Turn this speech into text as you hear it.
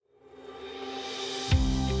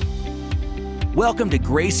Welcome to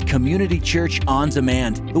Grace Community Church On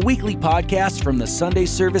Demand, the weekly podcast from the Sunday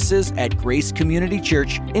services at Grace Community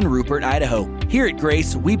Church in Rupert, Idaho. Here at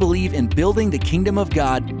Grace, we believe in building the kingdom of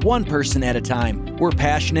God one person at a time. We're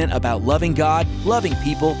passionate about loving God, loving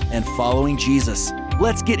people, and following Jesus.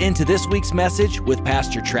 Let's get into this week's message with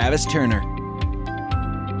Pastor Travis Turner.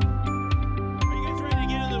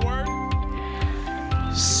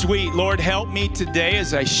 Sweet. Lord, help me today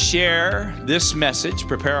as I share this message.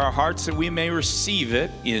 Prepare our hearts that we may receive it.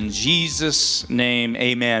 In Jesus' name,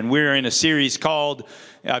 amen. We're in a series called,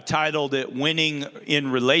 I've titled it, Winning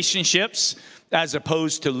in Relationships, as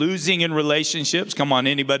opposed to losing in relationships. Come on,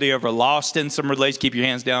 anybody ever lost in some relationships? Keep your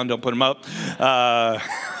hands down, don't put them up. I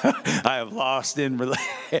have lost in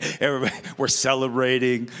everybody. We're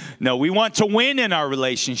celebrating. No, we want to win in our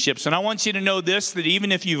relationships. And I want you to know this, that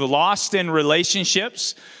even if you've lost in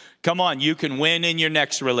relationships, come on, you can win in your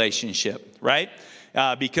next relationship, right?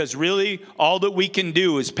 Because really, all that we can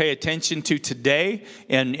do is pay attention to today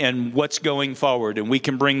and what's going forward. And we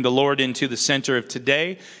can bring the Lord into the center of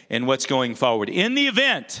today and what's going forward. In the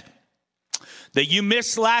event that you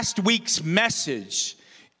missed last week's message,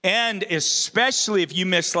 and especially if you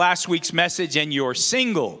missed last week's message and you're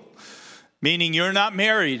single, meaning you're not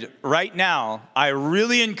married right now, I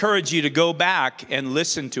really encourage you to go back and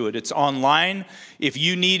listen to it. It's online. If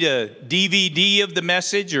you need a DVD of the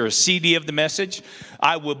message or a CD of the message,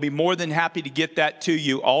 I will be more than happy to get that to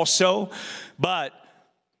you also. But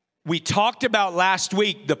we talked about last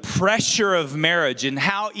week the pressure of marriage and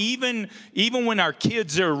how even when our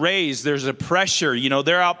kids are raised, there's a pressure. You know,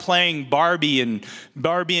 they're out playing Barbie and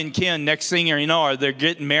Ken. Next thing you know, they're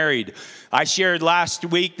getting married. I shared last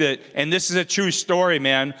week that, and this is a true story,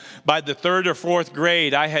 man, by the third or fourth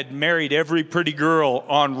grade, I had married every pretty girl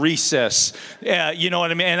on recess. You know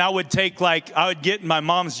what I mean? And I would get in my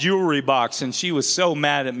mom's jewelry box, and she was so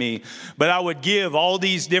mad at me. But I would give all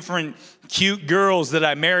these different cute girls that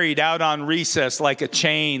I married out on recess like a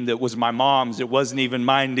chain that was my mom's. It wasn't even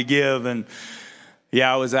mine to give. And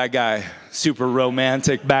yeah, I was that guy, super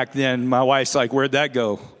romantic back then. My wife's like, where'd that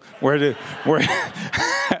go? Where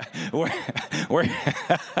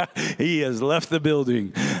he has left the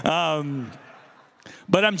building.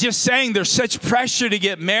 But I'm just saying there's such pressure to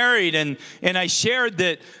get married. And I shared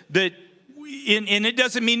that and it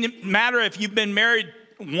doesn't matter if you've been married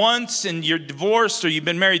once and you're divorced, or you've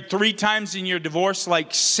been married 3 times and you're divorced.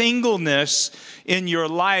 Like, singleness in your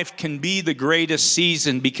life can be the greatest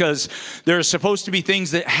season, because there are supposed to be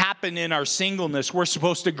things that happen in our singleness. We're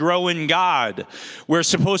supposed to grow in God. We're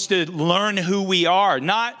supposed to learn who we are,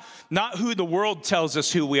 not who the world tells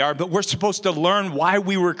us who we are, but we're supposed to learn why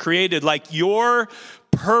we were created. Like, your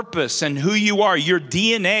purpose and who you are, your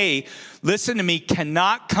DNA, listen to me,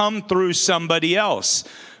 cannot come through somebody else.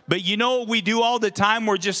 But you know what we do all the time?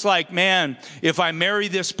 We're just like, man, if I marry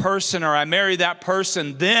this person or I marry that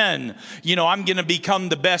person, then, I'm going to become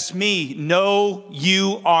the best me. No,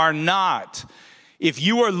 you are not. If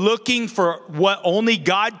you are looking for what only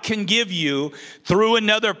God can give you through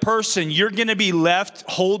another person, you're going to be left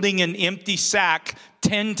holding an empty sack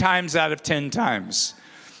 10 times out of 10 times.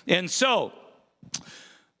 And so,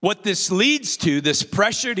 what this leads to, this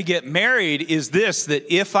pressure to get married, is this,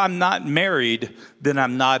 that if I'm not married, then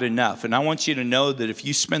I'm not enough. And I want you to know that if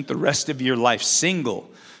you spent the rest of your life single,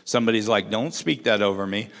 somebody's like, don't speak that over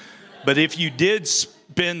me. But if you did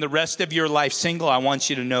spend the rest of your life single, I want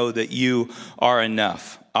you to know that you are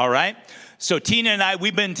enough. All right? So Tina and I,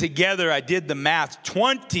 we've been together, I did the math,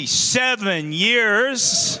 27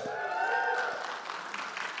 years.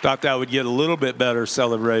 Thought that would get a little bit better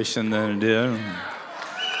celebration than it did.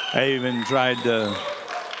 I even tried to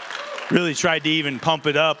even pump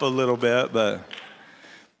it up a little bit, but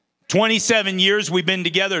 27 years we've been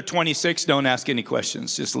together, 26, don't ask any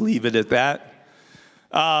questions, just leave it at that.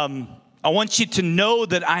 I want you to know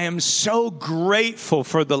that I am so grateful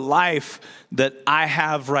for the life that I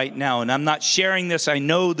have right now, and I'm not sharing this, I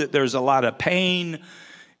know that there's a lot of pain,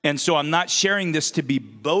 and so I'm not sharing this to be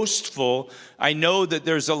boastful. I know that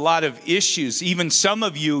there's a lot of issues. Even some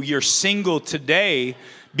of you're single today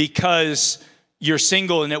because you're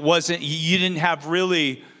single and you didn't have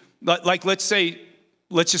really, like, let's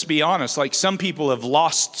just be honest, like, some people have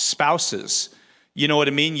lost spouses. You know what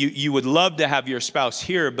I mean? You would love to have your spouse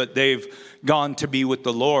here, but they've gone to be with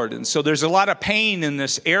the Lord. And so there's a lot of pain in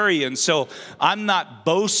this area. And so I'm not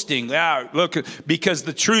boasting, look, because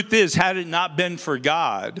the truth is, had it not been for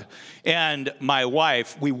God and my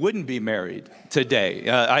wife, we wouldn't be married today.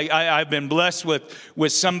 I've been blessed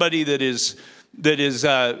with somebody that is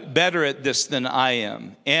better at this than I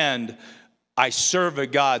am. And I serve a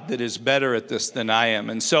God that is better at this than I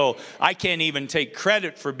am. And so I can't even take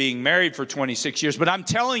credit for being married for 26 years. But I'm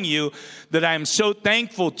telling you that I am so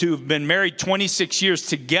thankful to have been married 26 years,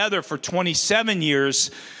 together for 27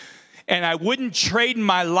 years. And I wouldn't trade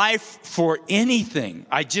my life for anything.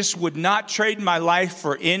 I just would not trade my life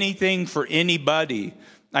for anything, for anybody.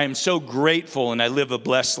 I am so grateful and I live a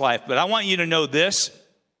blessed life. But I want you to know this,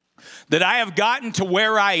 that I have gotten to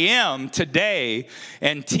where I am today,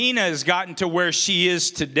 and Tina has gotten to where she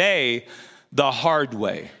is today the hard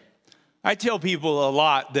way. I tell people a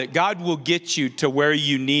lot that God will get you to where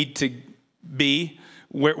you need to be,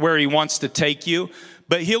 where He wants to take you,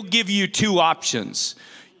 but He'll give you two options.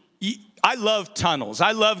 I love tunnels.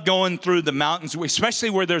 I love going through the mountains,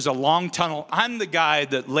 especially where there's a long tunnel. I'm the guy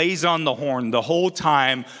that lays on the horn the whole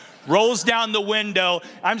time, rolls down the window.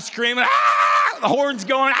 I'm screaming, ah! The horn's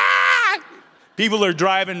going, ah! People are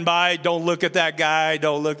driving by. Don't look at that guy.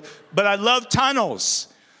 Don't look. But I love tunnels.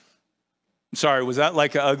 Sorry, was that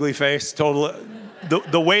like an ugly face? Total.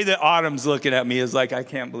 The way that Autumn's looking at me is like, I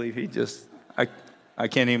can't believe he just, I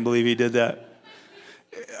can't even believe he did that.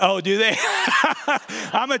 Oh, do they?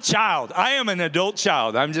 I'm a child. I am an adult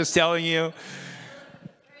child. I'm just telling you.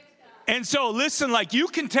 And so listen, like you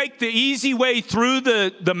can take the easy way through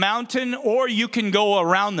the mountain, or you can go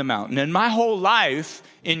around the mountain. And my whole life,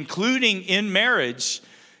 including in marriage,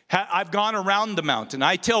 I've gone around the mountain.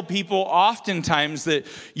 I tell people oftentimes that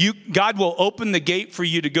God will open the gate for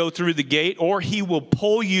you to go through the gate, or He will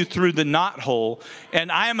pull you through the knothole.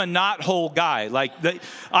 And I am a knothole guy.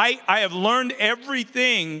 I have learned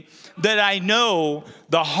everything that I know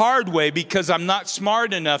the hard way, because I'm not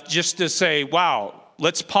smart enough just to say, wow,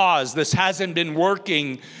 let's pause. This hasn't been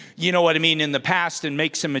working, you know what I mean, in the past, and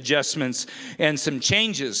make some adjustments and some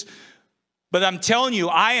changes. But I'm telling you,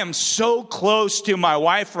 I am so close to my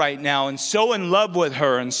wife right now, and so in love with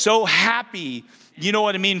her, and so happy, you know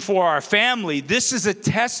what I mean, for our family. This is a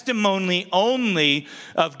testimony only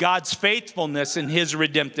of God's faithfulness and His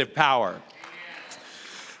redemptive power.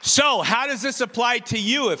 So how does this apply to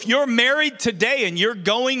you? If you're married today and you're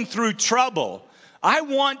going through trouble, I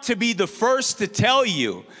want to be the first to tell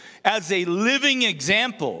you, as a living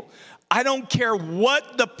example, I don't care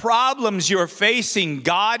what the problems you're facing,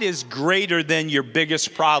 God is greater than your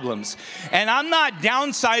biggest problems. And I'm not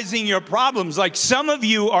downsizing your problems. Like some of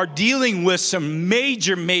you are dealing with some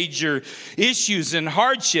major issues and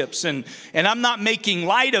hardships, and I'm not making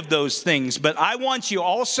light of those things. But I want you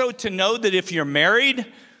also to know that if you're married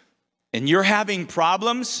and you're having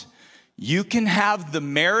problems, you can have the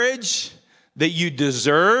marriage that you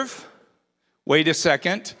deserve. Wait a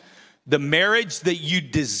second. The marriage that you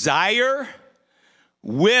desire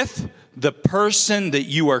with the person that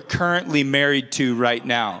you are currently married to right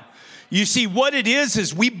now. You see, what it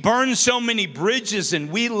is we burn so many bridges,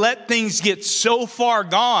 and we let things get so far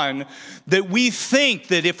gone that we think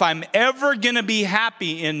that if I'm ever going to be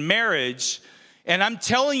happy in marriage, and I'm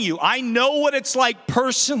telling you, I know what it's like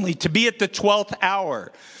personally to be at the 12th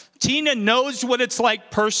hour. Tina knows what it's like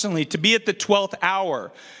personally to be at the 12th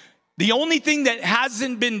hour. The only thing that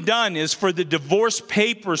hasn't been done is for the divorce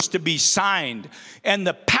papers to be signed. And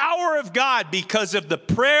the power of God, because of the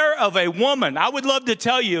prayer of a woman, I would love to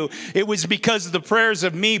tell you it was because of the prayers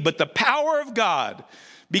of me, but the power of God,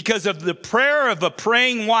 because of the prayer of a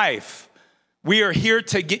praying wife, we are here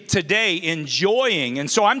today enjoying.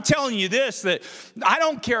 And so I'm telling you this, that I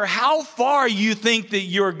don't care how far you think that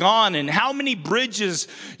you're gone, and how many bridges,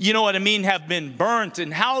 you know what I mean, have been burnt,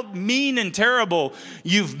 and how mean and terrible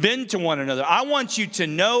you've been to one another. I want you to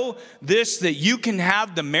know this, that you can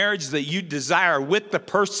have the marriage that you desire with the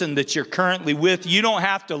person that you're currently with. You don't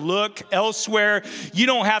have to look elsewhere. You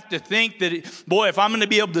don't have to think that, boy, if I'm going to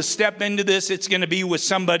be able to step into this, it's going to be with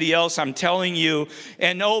somebody else. I'm telling you.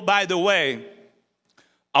 And oh, by the way,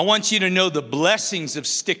 I want you to know the blessings of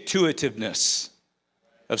stick-to-itiveness,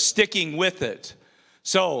 of sticking with it.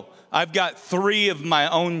 So I've got 3 of my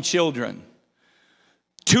own children.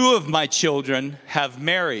 2 of my children have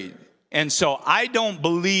married. And so I don't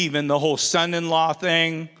believe in the whole son-in-law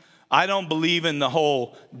thing. I don't believe in the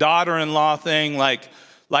whole daughter-in-law thing. Like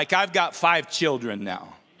I've got 5 children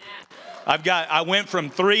now. I went from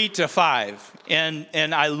 3 to 5.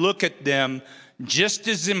 And I look at them just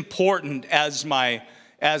as important as my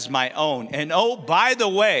own. And oh, by the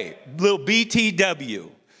way, little BTW,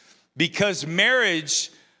 because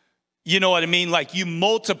marriage, you know what I mean? Like you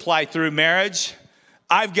multiply through marriage.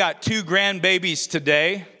 I've got 2 grandbabies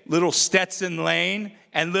today, little Stetson Lane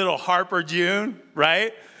and little Harper June,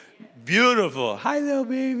 right? Beautiful. Hi, little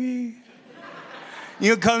baby.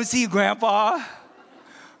 You come see Grandpa?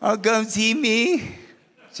 Come see me?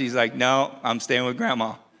 She's like, no, I'm staying with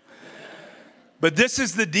Grandma. But this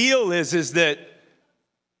is the deal is that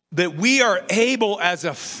we are able as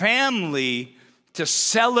a family to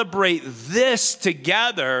celebrate this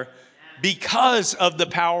together because of the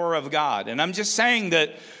power of God. And I'm just saying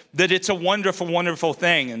that it's a wonderful, wonderful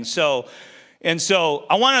thing. And so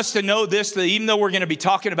I want us to know this, that even though we're going to be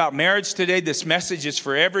talking about marriage today, this message is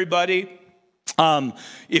for everybody.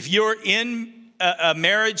 If you're in a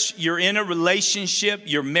marriage, you're in a relationship,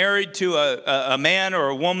 you're married to a man or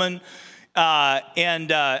a woman,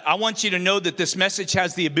 and I want you to know that this message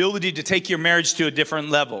has the ability to take your marriage to a different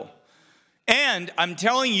level. And I'm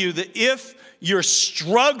telling you that if you're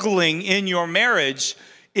struggling in your marriage,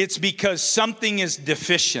 it's because something is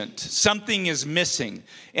deficient, something is missing.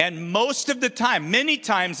 And most of the time, many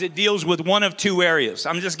times it deals with one of two areas.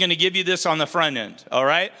 I'm just going to give you this on the front end, all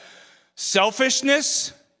right?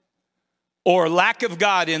 Selfishness or lack of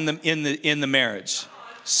God in the marriage.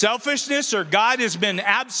 Selfishness, or God has been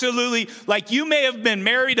absolutely, like you may have been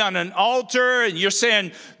married on an altar and you're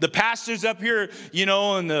saying the pastor's up here,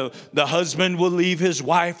 and the husband will leave his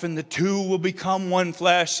wife and the two will become one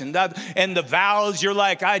flesh, and the vows, you're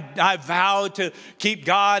like, I vow to keep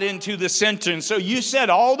God into the center. And so you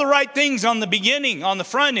said all the right things on the beginning, on the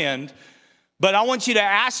front end, but I want you to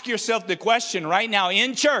ask yourself the question right now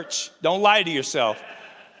in church. Don't lie to yourself.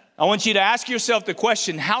 I want you to ask yourself the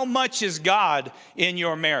question, how much is God in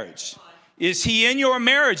your marriage? Is he in your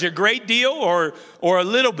marriage a great deal or a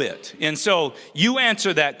little bit? And so you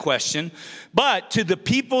answer that question. But to the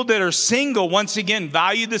people that are single, once again,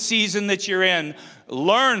 value the season that you're in.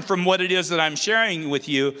 Learn from what it is that I'm sharing with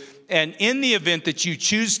you. And in the event that you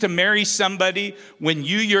choose to marry somebody when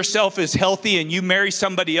you yourself is healthy and you marry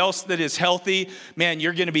somebody else that is healthy, man,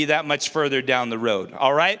 you're going to be that much further down the road,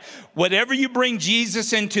 all right? Whatever you bring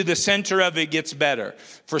Jesus into the center of, it gets better.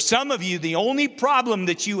 For some of you, the only problem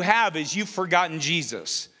that you have is you've forgotten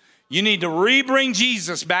Jesus. You need to re-bring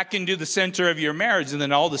Jesus back into the center of your marriage, and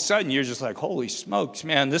then all of a sudden you're just like, holy smokes,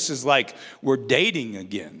 man, this is like we're dating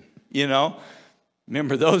again,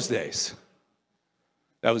 Remember those days?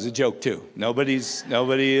 That was a joke too. Nobody is,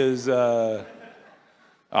 all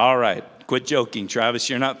right, quit joking, Travis,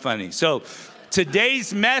 you're not funny. So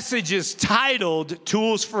today's message is titled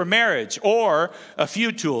Tools for Marriage, or A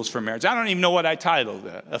Few Tools for Marriage. I don't even know what I titled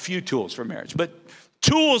it, A Few Tools for Marriage, but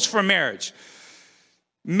Tools for Marriage.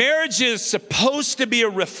 Marriage is supposed to be a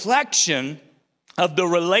reflection of the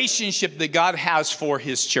relationship that God has for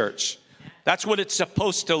his church. That's what it's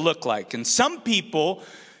supposed to look like. And some people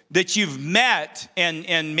that you've met,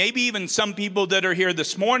 and maybe even some people that are here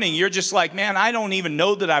this morning, you're just like, man, I don't even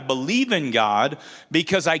know that I believe in God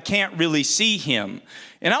because I can't really see him.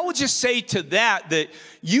 And I would just say to that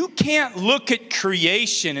you can't look at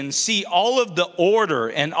creation and see all of the order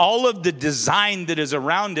and all of the design that is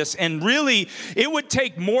around us. And really, it would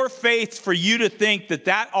take more faith for you to think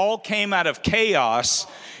that all came out of chaos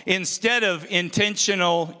instead of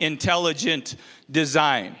intentional, intelligent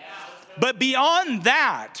design. But beyond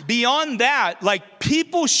that, like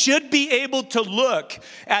people should be able to look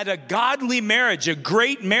at a godly marriage, a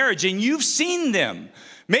great marriage, and you've seen them.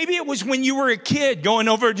 Maybe it was when you were a kid going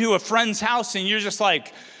over to a friend's house and you're just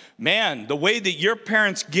like, man, the way that your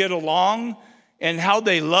parents get along and how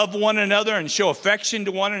they love one another and show affection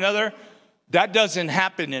to one another, that doesn't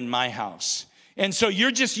happen in my house. And so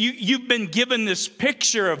you've been given this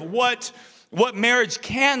picture of what marriage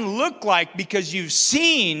can look like because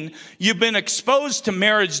you've been exposed to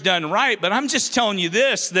marriage done right. But I'm just telling you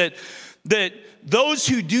this, that those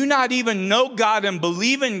who do not even know God and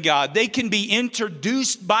believe in God, they can be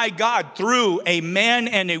introduced by God through a man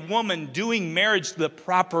and a woman doing marriage the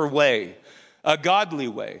proper way, a godly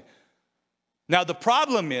way. Now the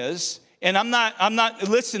problem is, and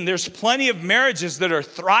listen, there's plenty of marriages that are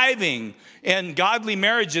thriving and godly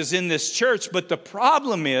marriages in this church, but the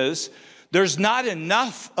problem is, there's not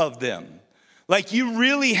enough of them. Like you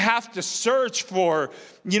really have to search for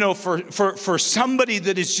somebody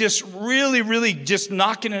that is just really, really just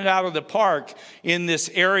knocking it out of the park in this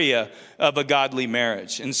area of a godly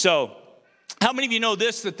marriage. And so, how many of you know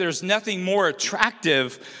this, that there's nothing more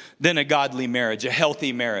attractive than a godly marriage, a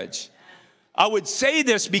healthy marriage? I would say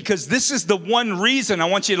this because this is the one reason. I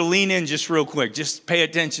want you to lean in just real quick. Just pay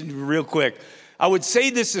attention real quick. I would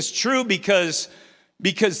say this is true because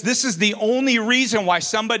this is the only reason why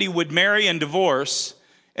somebody would marry and divorce,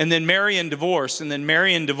 and then marry and divorce, and then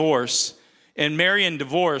marry and divorce, and marry and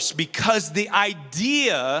divorce, because the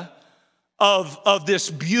idea of this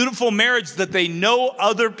beautiful marriage that they know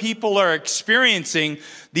other people are experiencing,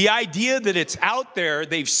 the idea that it's out there,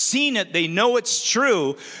 they've seen it, they know it's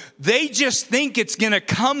true, they just think it's going to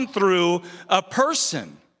come through a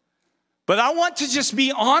person. But I want to just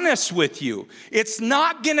be honest with you. It's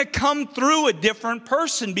not going to come through a different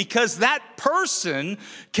person, because that person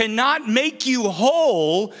cannot make you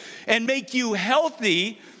whole and make you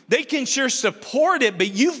healthy. They can sure support it,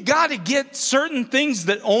 but you've got to get certain things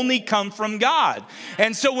that only come from God.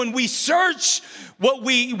 And so when we search what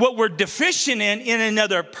we're deficient in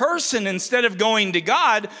another person instead of going to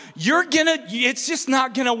God, it's just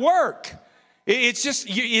not going to work.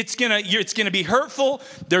 It's gonna be hurtful.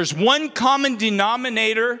 There's one common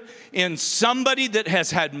denominator in somebody that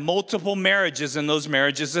has had multiple marriages, and those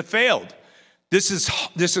marriages have failed. This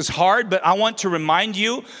is hard, but I want to remind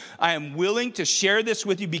you, I am willing to share this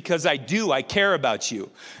with you because I care about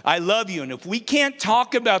you. I love you. And if we can't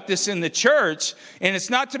talk about this in the church, and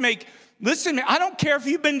it's not to listen, I don't care if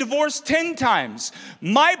you've been divorced 10 times.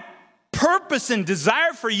 My purpose and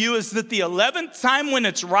desire for you is that the 11th time when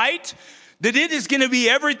it's right, that it is going to be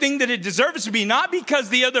everything that it deserves to be, not because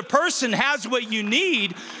the other person has what you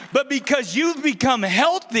need, but because you've become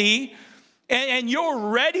healthy and you're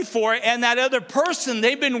ready for it. And that other person,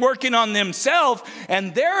 they've been working on themselves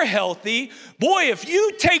and they're healthy. Boy, if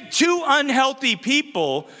you take two unhealthy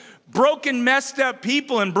people, broken, messed up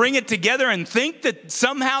people, and bring it together and think that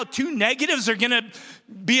somehow two negatives are going to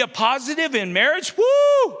be a positive in marriage,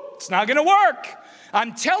 woo, it's not going to work.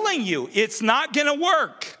 I'm telling you, it's not going to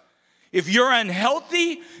work. If you're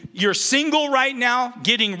unhealthy, you're single right now,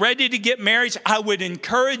 getting ready to get married, I would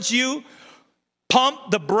encourage you,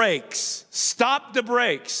 pump the brakes. Stop the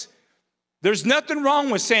brakes. There's nothing wrong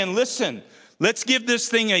with saying, listen, let's give this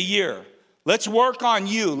thing a year. Let's work on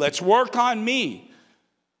you. Let's work on me.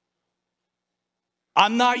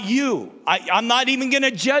 I'm not you. I'm not even going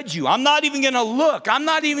to judge you. I'm not even going to look. I'm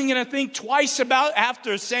not even going to think twice about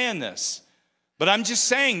after saying this. But I'm just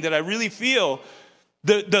saying that I really feel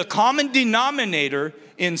the common denominator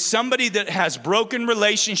in somebody that has broken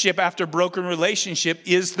relationship after broken relationship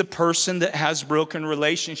is the person that has broken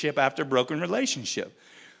relationship after broken relationship.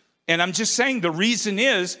 And I'm just saying the reason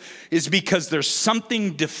is because there's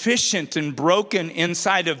something deficient and broken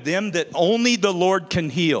inside of them that only the Lord can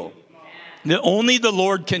heal. That only the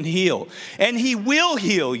Lord can heal. And He will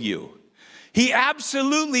heal you. He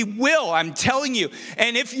absolutely will, I'm telling you.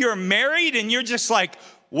 And if you're married and you're just like,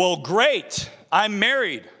 well, great, I'm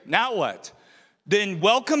married, now what? Then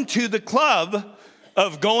welcome to the club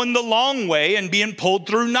of going the long way and being pulled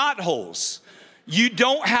through knot holes. You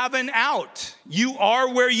don't have an out. You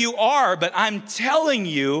are where you are, but I'm telling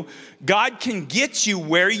you, God can get you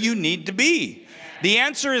where you need to be. The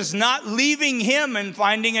answer is not leaving him and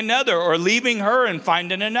finding another, or leaving her and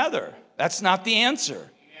finding another. That's not the answer.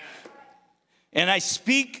 And I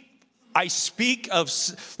speak of,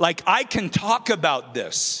 like, I can talk about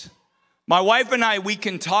this. My wife and I, we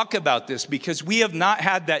can talk about this because we have not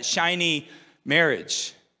had that shiny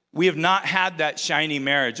marriage. We have not had that shiny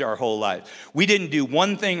marriage our whole life. We didn't do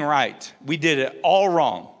one thing right. We did it all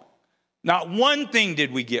wrong. Not one thing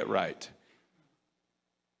did we get right.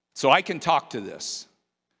 So I can talk to this.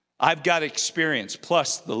 I've got experience.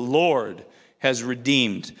 Plus, the Lord has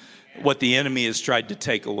redeemed what the enemy has tried to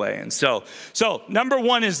take away. And so number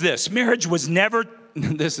one is this. Marriage was never,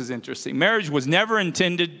 this is interesting. Marriage was never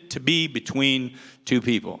intended to be between two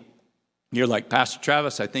people. You're like, Pastor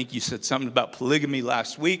Travis, I think you said something about polygamy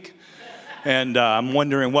last week. And I'm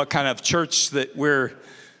wondering what kind of church that we're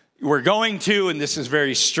going to. And this is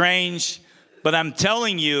very strange. But I'm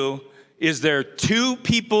telling you, is there two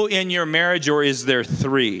people in your marriage, or is there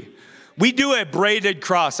three? We do a braided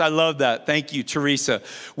cross. I love that. Thank you, Teresa.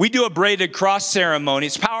 We do a braided cross ceremony.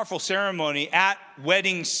 It's a powerful ceremony at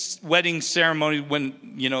wedding ceremony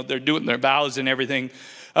when, they're doing their vows and everything.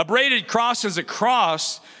 A braided cross is a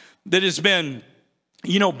cross that has been,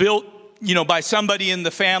 built, by somebody in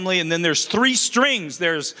the family. And then there's three strings.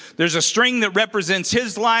 There's a string that represents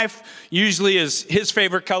his life, usually is his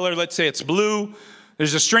favorite color. Let's say it's blue.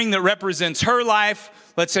 There's a string that represents her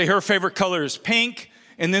life. Let's say her favorite color is pink.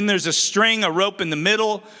 And then there's a rope in the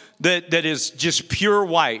middle that is just pure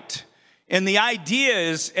white. And the idea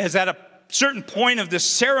is at a certain point of this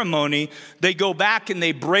ceremony, they go back and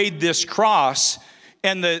they braid this cross.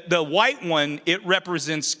 And the white one, it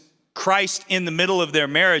represents Christ in the middle of their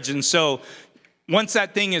marriage. And so once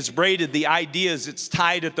that thing is braided, the idea is it's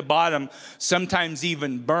tied at the bottom, sometimes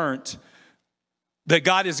even burnt, that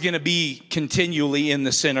God is going to be continually in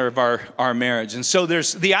the center of our marriage. And so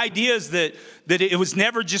there's the idea is that it was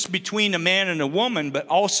never just between a man and a woman, but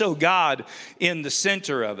also God in the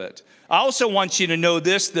center of it. I also want you to know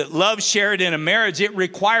this, that love shared in a marriage, it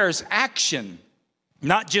requires action,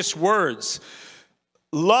 not just words.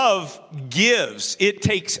 Love gives. It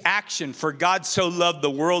takes action. For God so loved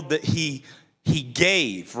the world that he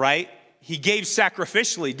gave, right? he gave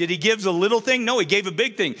sacrificially. Did he give a little thing? No, he gave a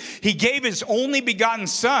big thing. He gave his only begotten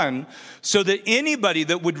son so that anybody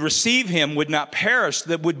that would receive him would not perish,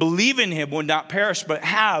 that would believe in him would not perish, but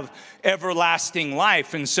have everlasting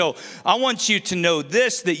life. And so I want you to know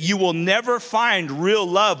this, that you will never find real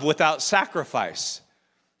love without sacrifice.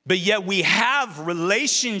 But yet we have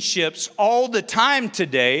relationships all the time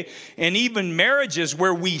today, and even marriages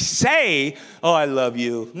where we say, oh, I love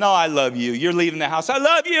you. No, I love you. You're leaving the house. I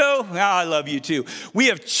love you. No, I love you too. We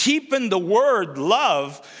have cheapened the word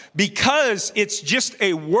love because it's just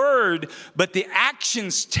a word, but the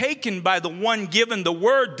actions taken by the one given the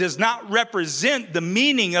word does not represent the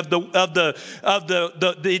meaning of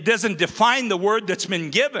it doesn't define the word that's been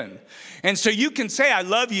given. And so you can say, I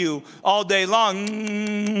love you all day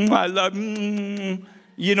long. I love you.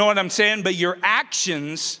 You know what I'm saying? But your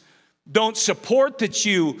actions don't support that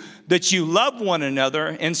you love one another.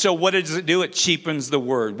 And so what does it do? It cheapens the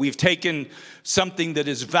word. We've taken something that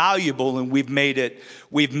is valuable and we've made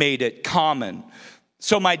it common.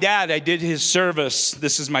 So my dad, I did his service.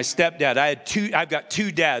 This is my stepdad. I've got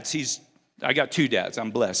two dads. I got two dads.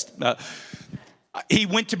 I'm blessed. He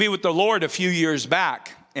went to be with the Lord a few years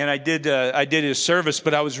back. And I did his service,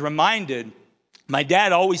 but I was reminded, my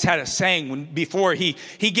dad always had a saying before he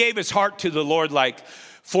gave his heart to the Lord like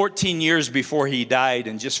 14 years before he died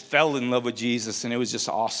and just fell in love with Jesus, and it was just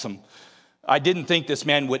awesome. I didn't think this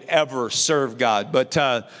man would ever serve God, but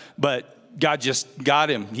God just got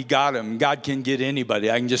him. He got him. God can get anybody.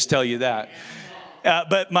 I can just tell you that.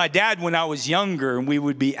 But my dad, when I was younger and we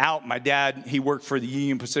would be out, my dad, he worked for the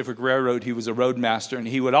Union Pacific Railroad. He was a roadmaster, and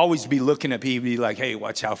he would always be looking at me. He'd be like, hey,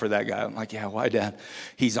 watch out for that guy. I'm like, yeah, why, Dad?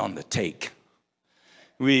 He's on the take.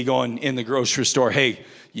 We going in the grocery store. Hey,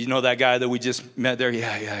 you know that guy that we just met there?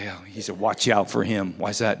 Yeah. He said, watch out for him.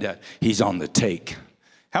 Why's that, Dad? He's on the take.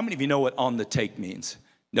 How many of you know what on the take means?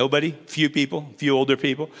 Nobody? Few people? Few older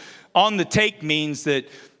people? On the take means that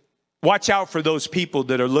watch out for those people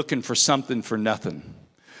that are looking for something for nothing.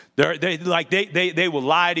 They will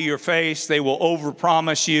lie to your face. They will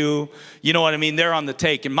overpromise you. You know what I mean? They're on the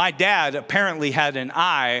take. And my dad apparently had an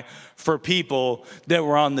eye for people that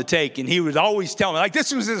were on the take. And he would always tell me, like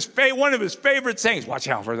this was one of his favorite sayings, watch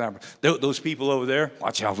out for them. Those people over there,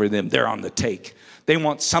 watch out for them. They're on the take. They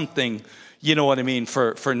want something, you know what I mean,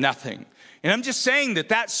 for nothing. And I'm just saying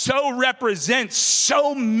that so represents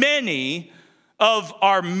so many of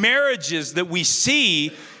our marriages that we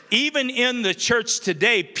see, even in the church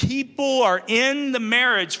today. People are in the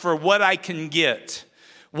marriage for what I can get,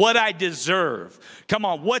 what I deserve. Come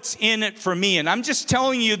on, what's in it for me? And I'm just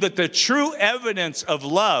telling you that the true evidence of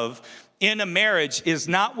love in a marriage is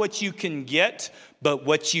not what you can get, but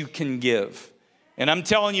what you can give. And I'm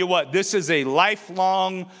telling you what, this is a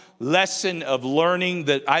lifelong lesson of learning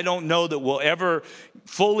that I don't know that we'll ever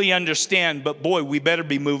fully understand, but boy, we better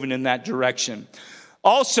be moving in that direction.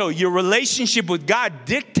 Also, your relationship with God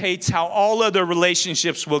dictates how all other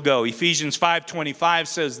relationships will go. Ephesians 5:25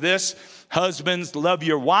 says this, husbands, love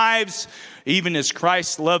your wives, even as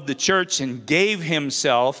Christ loved the church and gave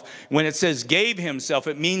himself. When it says gave himself,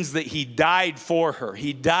 it means that he died for her.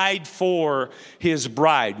 He died for his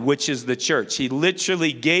bride, which is the church. He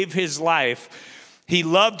literally gave his life. He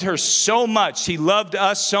loved her so much. He loved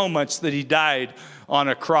us so much that he died on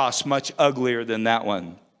a cross much uglier than that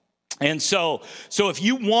one. And so if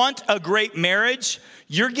you want a great marriage,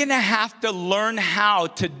 you're going to have to learn how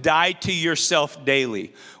to die to yourself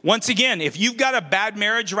daily. Once again, if you've got a bad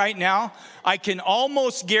marriage right now, I can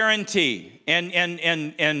almost guarantee, and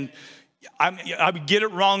I would get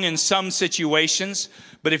it wrong in some situations,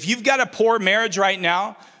 but if you've got a poor marriage right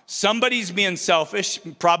now, somebody's being selfish,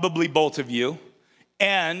 probably both of you,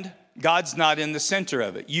 and God's not in the center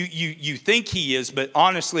of it. You think he is, but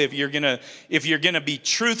honestly, if you're gonna be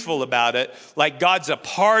truthful about it, like God's a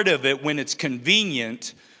part of it when it's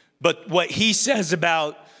convenient, but what he says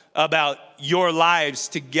about your lives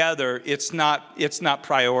together, it's not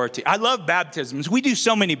priority. I love baptisms. We do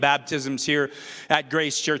so many baptisms here at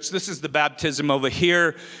Grace Church. This is the baptism over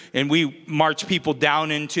here, and we march people down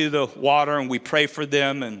into the water and we pray for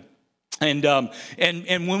them. And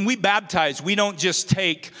when we baptize, we don't just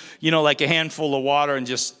take, like a handful of water and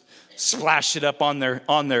just splash it up on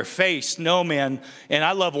their face. No, man. And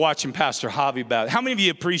I love watching Pastor Javi baptize. How many of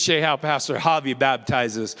you appreciate how Pastor Javi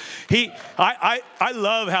baptizes? I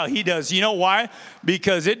love how he does. You know why?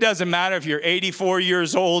 Because it doesn't matter if you're 84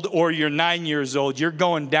 years old or you're 9 years old. You're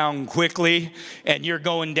going down quickly and you're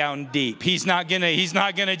going down deep. He's not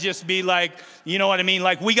gonna just be like, you know what I mean?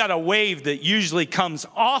 Like we got a wave that usually comes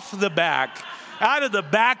off the back, out of the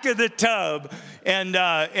back of the tub,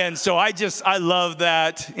 And so I love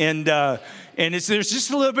that. And there's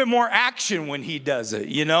just a little bit more action when he does it,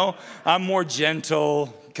 you know? I'm more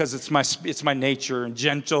gentle because it's my nature, and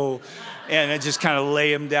gentle, and I just kind of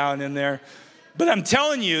lay him down in there. But I'm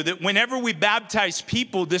telling you that whenever we baptize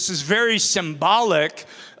people, this is very symbolic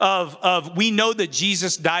of we know that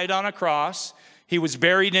Jesus died on a cross. He was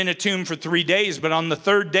buried in a tomb for 3 days, but on the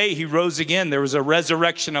third day, he rose again. There was a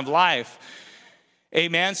resurrection of life.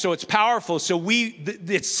 Amen. So it's powerful. So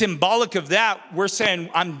it's symbolic of that. We're saying,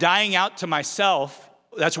 I'm dying out to myself.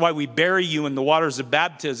 That's why we bury you in the waters of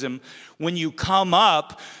baptism. When you come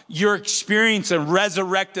up, you're experiencing a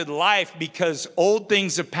resurrected life because old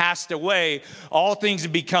things have passed away. All things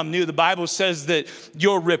have become new. The Bible says that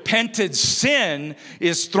your repented sin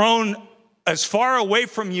is thrown as far away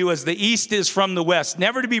from you as the east is from the west,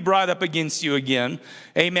 never to be brought up against you again.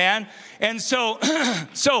 Amen. And so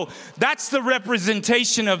that's the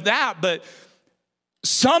representation of that. But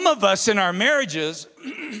some of us in our marriages,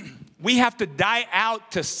 we have to die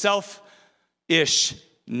out to selfishness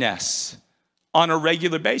on a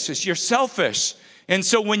regular basis. You're selfish. And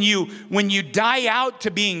so when you die out to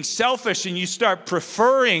being selfish and you start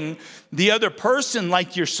preferring the other person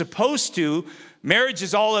like you're supposed to, marriage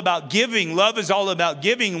is all about giving. Love is all about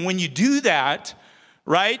giving. And when you do that,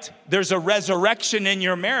 right, there's a resurrection in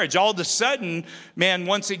your marriage. All of a sudden, man,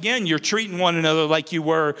 once again, you're treating one another like you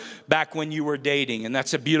were back when you were dating. And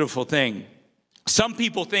that's a beautiful thing. Some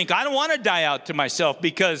people think, I don't want to die out to myself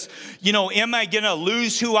because, am I going to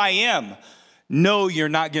lose who I am? No, you're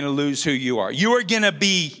not going to lose who you are. You're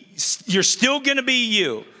still going to be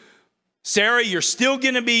you. Sarah, you're still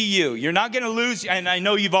going to be you. You're not going to lose. And I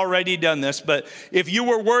know you've already done this, but if you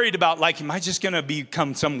were worried about, am I just going to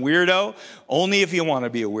become some weirdo? Only if you want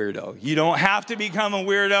to be a weirdo. You don't have to become a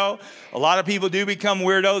weirdo. A lot of people do become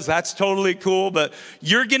weirdos. That's totally cool, but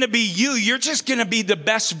you're going to be you. You're just going to be the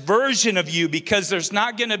best version of you because there's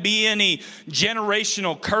not going to be any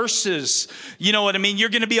generational curses. You know what I mean? You're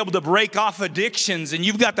going to be able to break off addictions, and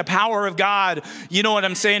you've got the power of God, you know what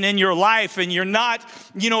I'm saying, in your life. And you're not,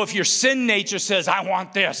 if your sin nature says, I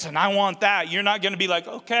want this and I want that, you're not going to be like,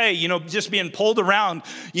 okay, just being pulled around,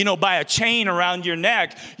 by a chain around your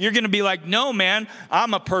neck. You're going to be like, no, man,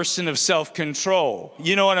 I'm a person of self-control.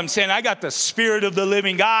 You know what I'm saying? I got the Spirit of the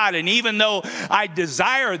living God. And even though I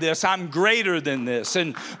desire this, I'm greater than this.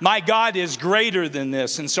 And my God is greater than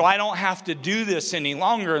this. And so I don't have to do this any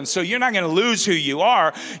longer. And so you're not going to lose who you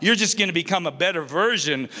are. You're just going to become a better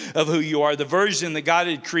version of who you are, the version that God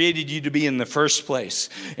had created you to be in the first place.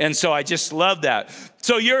 And so I just love that.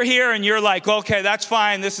 So you're here and you're like, okay, that's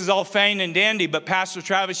fine. This is all fine and dandy. But Pastor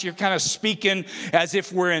Travis, you're kind of speaking as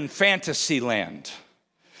if we're in fantasy land.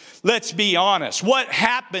 Let's be honest. What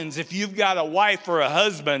happens if you've got a wife or a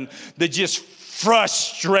husband that just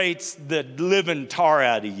frustrates the living tar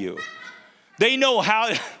out of you? They know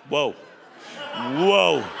how. Whoa.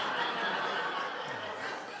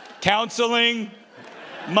 Counseling,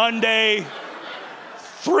 Monday,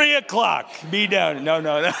 3 o'clock, be down.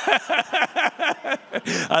 No.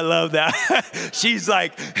 I love that.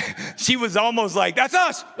 She was almost like, that's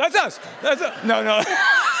us. No.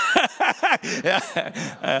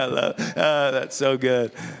 I love, that's so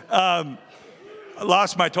good. I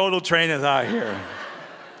lost my total train of thought here.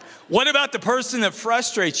 What about the person that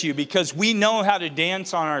frustrates you? Because we know how to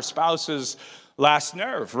dance on our spouse's last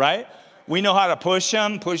nerve, right? We know how to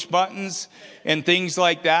push buttons and things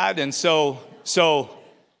like that. And so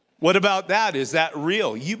what about that? Is that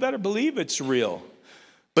real? You better believe it's real.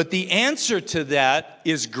 But the answer to that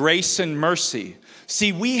is grace and mercy.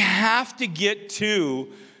 See, we have to get to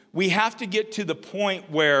the point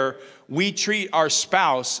where we treat our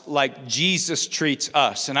spouse like Jesus treats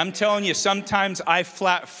us. And I'm telling you, sometimes I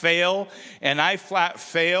flat fail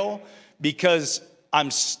because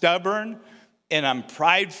I'm stubborn and I'm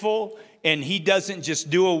prideful. And he doesn't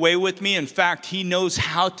just do away with me. In fact, he knows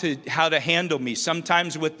how to handle me.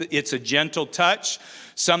 Sometimes it's a gentle touch.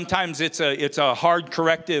 Sometimes it's a hard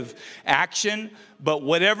corrective action. But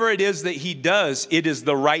whatever it is that he does, it is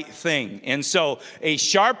the right thing. And so a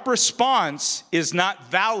sharp response is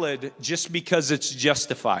not valid just because it's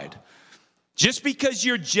justified. Just because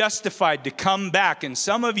you're justified to come back. And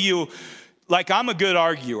some of you, I'm a good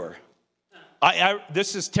arguer.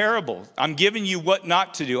 This is terrible. I'm giving you what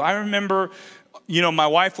not to do. I remember, my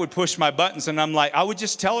wife would push my buttons and I would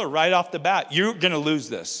just tell her right off the bat, you're going to lose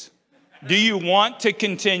this. Do you want to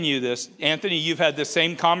continue this? Anthony, you've had the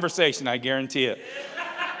same conversation, I guarantee it.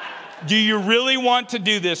 Do you really want to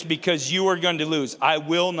do this because you are going to lose? I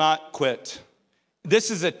will not quit.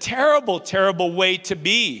 This is a terrible, terrible way to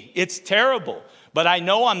be. It's terrible. But I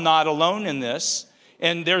know I'm not alone in this.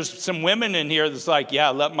 And there's some women in here that's like, yeah,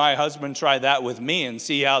 let my husband try that with me and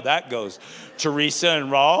see how that goes. Teresa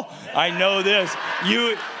and Raul, I know this.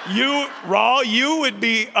 Raul, you would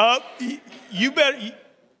be up.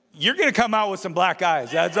 You're going to come out with some black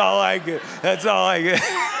eyes. That's all I get.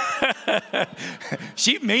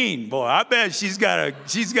 She mean, boy. I bet she's got,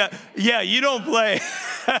 yeah, you don't play.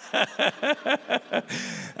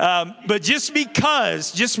 But just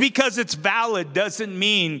because it's valid doesn't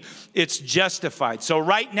mean it's justified. So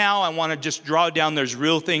right now I want to just draw down, there's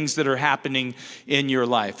real things that are happening in your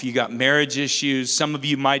life. You got marriage issues. Some of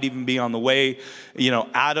you might even be on the way,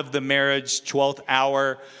 out of the marriage, 12th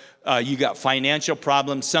hour. You got financial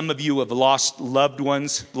problems. Some of you have lost loved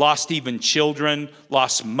ones, lost even children,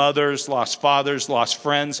 lost mothers, lost fathers, lost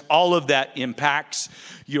friends. All of that impacts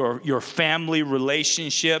your family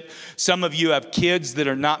relationship. Some of you have kids that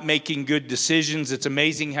are not making good decisions. It's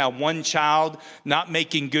amazing how one child not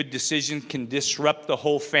making good decisions can disrupt the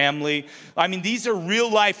whole family. I mean, these are real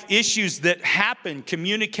life issues that happen.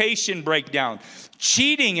 Communication breakdown.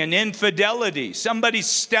 Cheating and infidelity. Somebody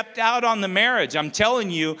stepped out on the marriage. I'm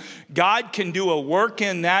telling you, God can do a work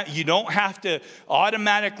in that. You don't have to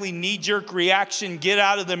automatically knee-jerk reaction, get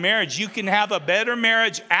out of the marriage. You can have a better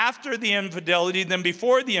marriage after the infidelity than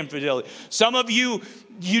before the infidelity. Some of you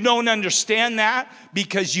don't understand that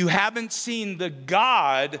because you haven't seen the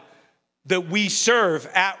God that we serve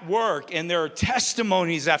at work. And there are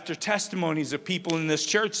testimonies after testimonies of people in this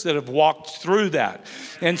church that have walked through that.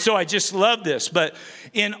 And so I just love this. But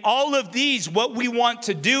in all of these, what we want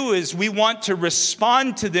to do is we want to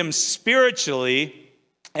respond to them spiritually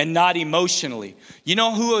and not emotionally. You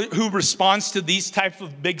know who responds to these type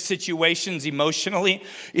of big situations emotionally?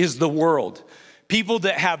 Is the world. People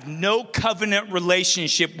that have no covenant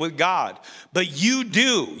relationship with God. But you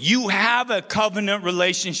do. You have a covenant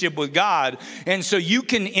relationship with God. And so you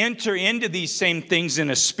can enter into these same things in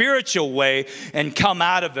a spiritual way and come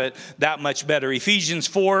out of it that much better. Ephesians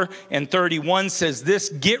 4:31 says this: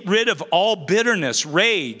 get rid of all bitterness,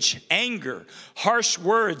 rage, anger, harsh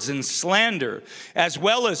words, and slander, as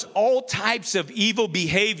well as all types of evil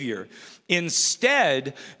behavior.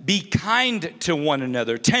 Instead, be kind to one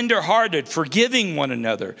another, tenderhearted, forgiving one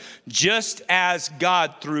another, just as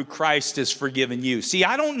God through Christ has forgiven you. See,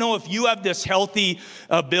 I don't know if you have this healthy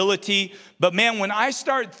ability, but man, when I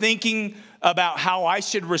start thinking about how I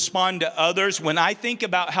should respond to others, when I think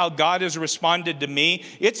about how God has responded to me,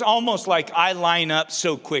 it's almost like I line up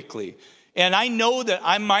so quickly. And I know that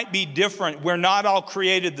I might be different. We're not all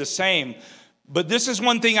created the same. But this is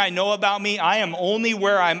one thing I know about me. I am only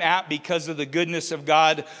where I'm at because of the goodness of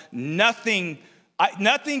God. Nothing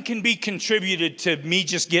can be contributed to me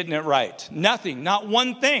just getting it right. Nothing, not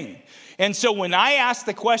one thing. And so when I ask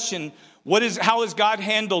the question, how has God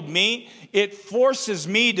handled me? It forces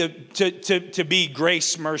me to be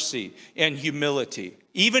grace, mercy, and humility.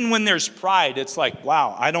 Even when there's pride, it's like,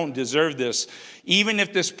 wow, I don't deserve this. Even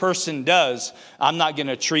if this person does, I'm not going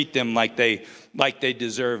to treat them like they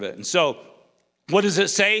deserve it. And so, what does it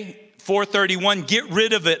say? 4:31, get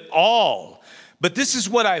rid of it all. But this is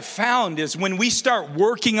what I've found is when we start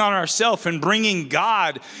working on ourselves and bringing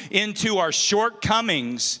God into our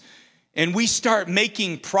shortcomings and we start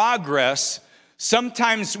making progress,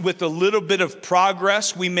 sometimes with a little bit of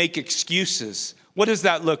progress, we make excuses. What does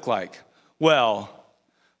that look like? Well,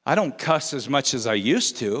 I don't cuss as much as I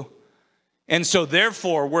used to. And so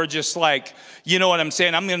therefore, we're just like, you know what I'm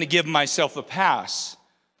saying? I'm going to give myself a pass.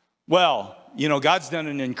 Well, God's done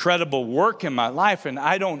an incredible work in my life, and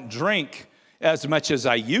I don't drink as much as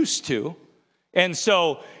I used to. And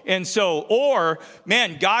so,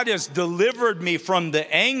 God has delivered me from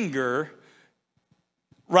the anger,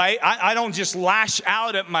 right? I don't just lash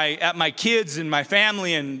out at my kids and my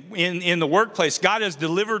family and in the workplace. God has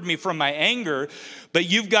delivered me from my anger, but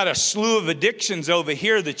you've got a slew of addictions over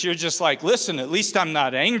here that you're just like, listen, at least I'm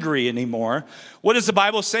not angry anymore. What does the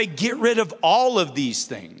Bible say? Get rid of all of these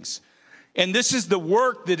things. And this is the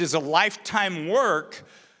work that is a lifetime work,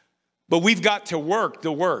 but we've got to work the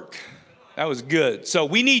work. That was good. So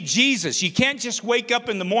we need Jesus. You can't just wake up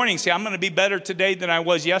in the morning and say, I'm going to be better today than I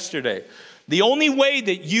was yesterday. The only way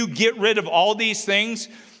that you get rid of all these things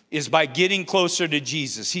is by getting closer to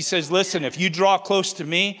Jesus. He says, listen, if you draw close to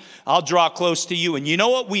me, I'll draw close to you. And you know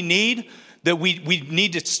what we need? that we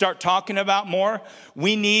need to start talking about more?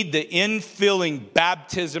 We need the infilling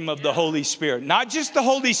baptism of the Holy Spirit. Not just the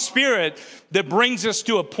Holy Spirit that brings us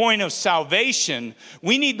to a point of salvation.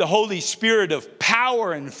 We need the Holy Spirit of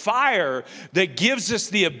power and fire that gives us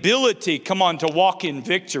the ability, come on, to walk in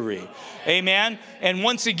victory. Amen. And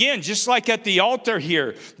once again, just like at the altar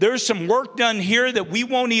here, there's some work done here that we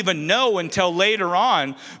won't even know until later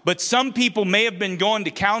on. But some people may have been going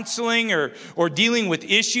to counseling or dealing with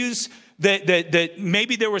issues that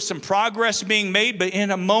maybe there was some progress being made, but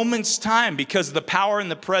in a moment's time, because of the power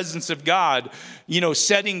and the presence of God,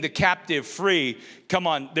 setting the captive free. Come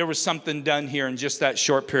on, there was something done here in just that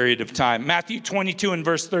short period of time. Matthew 22 and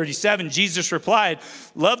verse 37, Jesus replied,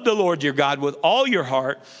 "Love the Lord your God with all your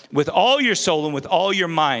heart, with all your soul, and with all your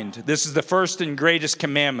mind. This is the first and greatest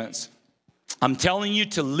commandments." I'm telling you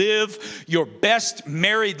to live your best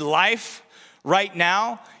married life right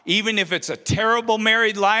now. Even if it's a terrible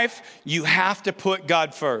married life, you have to put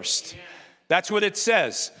God first. That's what it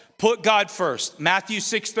says. Put God first. Matthew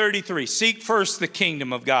 6:33, seek first the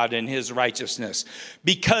kingdom of God and his righteousness.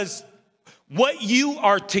 Because what you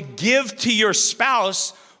are to give to your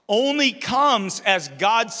spouse only comes as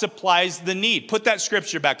God supplies the need. Put that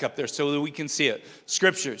scripture back up there so that we can see it.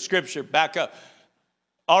 Scripture, back up.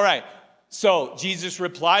 All right. So Jesus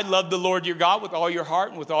replied, love the Lord your God with all your heart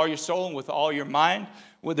and with all your soul and with all your mind.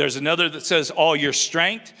 Well, there's another that says all your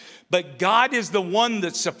strength. But God is the one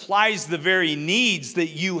that supplies the very needs that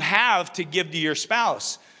you have to give to your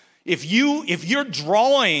spouse. If you're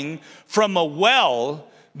drawing from a well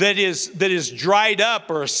that is dried up,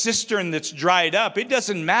 or a cistern that's dried up, it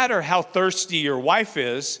doesn't matter how thirsty your wife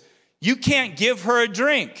is. You can't give her a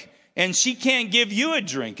drink, and she can't give you a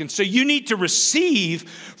drink. And so you need to receive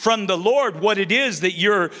from the Lord what it is that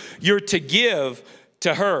you're to give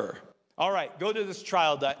to her. All right, go to this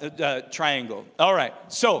triangle. All right,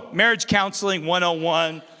 so marriage counseling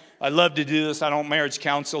 101. I love to do this. I don't marriage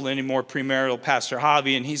counsel anymore, premarital Pastor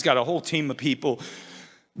Javi, and he's got a whole team of people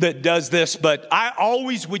that does this. But I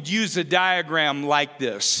always would use a diagram like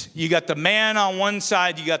this. You got the man on one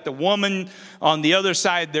side, you got the woman on the other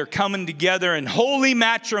side. They're coming together in holy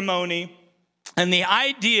matrimony. And the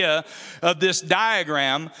idea of this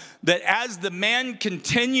diagram, that as the man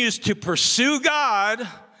continues to pursue God,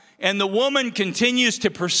 and the woman continues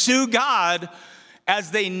to pursue God,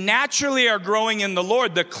 as they naturally are growing in the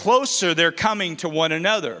Lord, the closer they're coming to one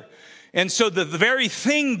another. And so the very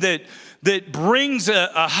thing that brings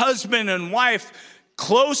a husband and wife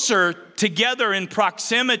closer together in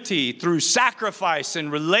proximity through sacrifice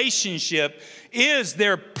and relationship is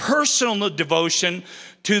their personal devotion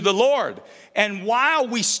to the Lord. And while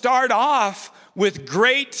we start off with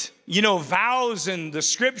great, vows and the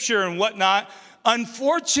scripture and whatnot,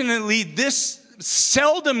 unfortunately, this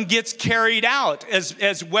seldom gets carried out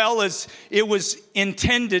as well as it was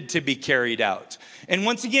intended to be carried out. And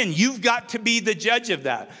once again, you've got to be the judge of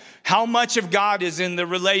that. How much of God is in the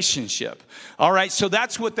relationship? All right, so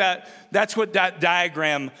that's what that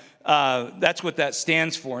diagram, that's what that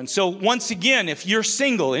stands for. And so once again, if you're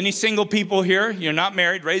single, any single people here, you're not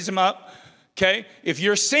married, raise them up, okay? If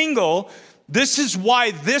you're single, this is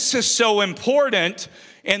why this is so important.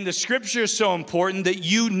 And the scripture is so important, that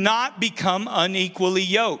you not become unequally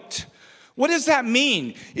yoked. What does that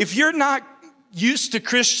mean? If you're not used to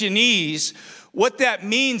Christianese, what that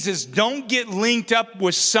means is don't get linked up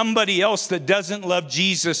with somebody else that doesn't love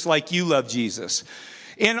Jesus like you love Jesus.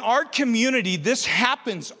 In our community, this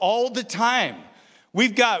happens all the time.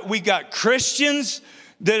 We've got Christians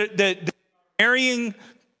that are marrying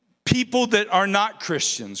people that are not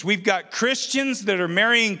Christians. We've got Christians that are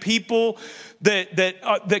marrying people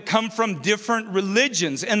that come from different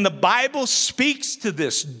religions. And the Bible speaks to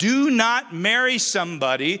this. Do not marry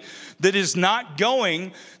somebody that is not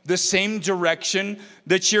going the same direction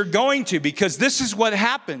that you're going to, because this is what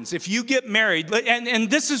happens if you get married. And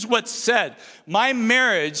this is what's said. My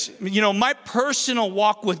marriage, my personal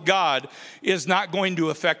walk with God is not going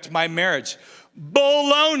to affect my marriage.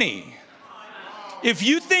 Baloney. If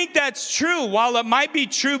you think that's true, while it might be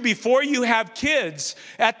true before you have kids,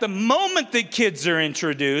 at the moment that kids are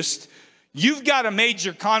introduced, you've got a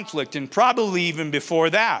major conflict, and probably even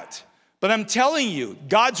before that. But I'm telling you,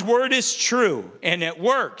 God's word is true, and it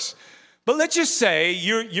works. But let's just say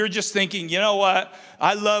you're just thinking, you know what?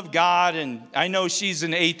 I love God, and I know she's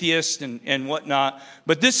an atheist and whatnot.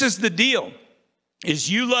 But this is the deal,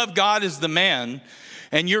 is you love God as the man,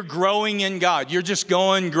 and you're growing in God. You're just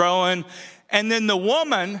growing. And then the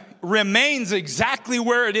woman remains exactly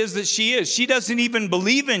where it is that she is. She doesn't even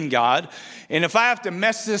believe in God. And if I have to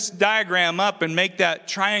mess this diagram up and make that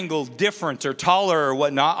triangle different or taller or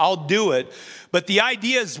whatnot, I'll do it. But the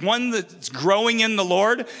idea is one that's growing in the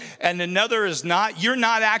Lord and another is not. You're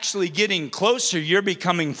not actually getting closer. You're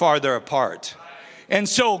becoming farther apart. And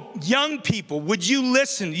so young people, would you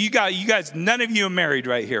listen? You guys, none of you are married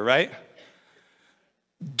right here, right?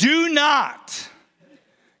 Do not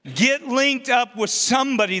get linked up with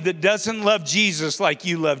somebody that doesn't love Jesus like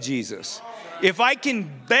you love Jesus. If I can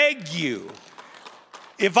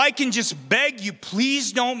just beg you,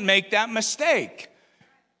 please don't make that mistake.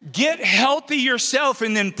 Get healthy yourself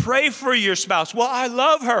and then pray for your spouse. Well, I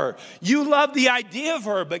love her. You love the idea of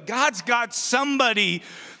her, but God's got somebody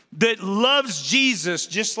that loves Jesus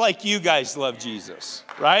just like you guys love Jesus,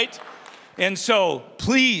 right? And so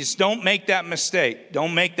please don't make that mistake.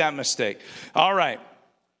 Don't make that mistake. All right.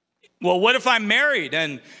 Well, what if I'm married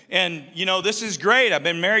and this is great. I've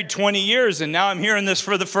been married 20 years and now I'm hearing this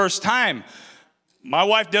for the first time. My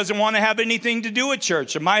wife doesn't want to have anything to do with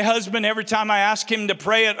church. And my husband, every time I ask him to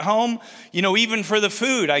pray at home, even for the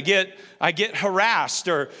food, I get harassed.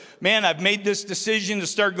 Or, man, I've made this decision to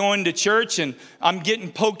start going to church and I'm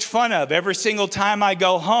getting poked fun of every single time I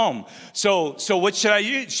go home. So what should I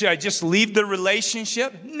do? Should I just leave the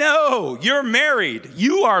relationship? No, you're married.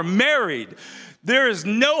 You are married. There is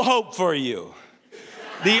no hope for you.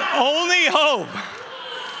 The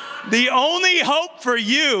only hope for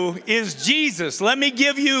you is Jesus. Let me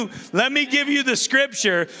give you the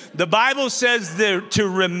scripture. The Bible says that to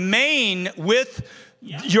remain with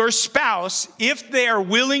your spouse if they are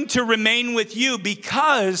willing to remain with you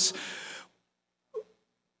because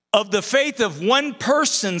of the faith of one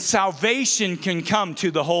person, salvation can come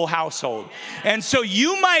to the whole household. And so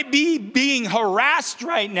you might be being harassed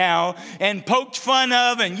right now and poked fun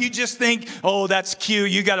of, and you just think, oh, that's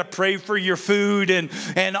cute. You got to pray for your food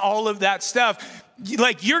and all of that stuff.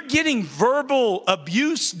 Like you're getting verbal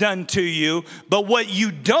abuse done to you, but what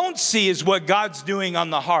you don't see is what God's doing on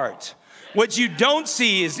the heart. What you don't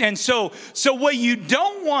see is, and so what you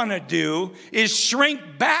don't want to do is shrink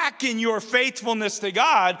back in your faithfulness to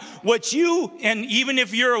God. And even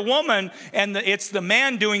if you're a woman and it's the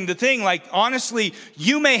man doing the thing, like honestly,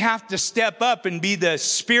 you may have to step up and be the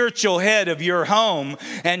spiritual head of your home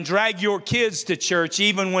and drag your kids to church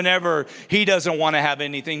even whenever he doesn't want to have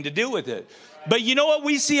anything to do with it. But you know what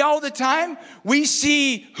we see all the time? We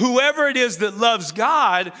see whoever it is that loves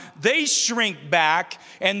God, they shrink back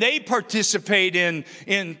and they participate in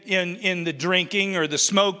the drinking or the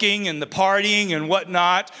smoking and the partying and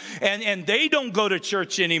whatnot. And they don't go to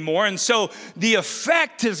church anymore. And so the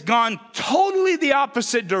effect has gone totally the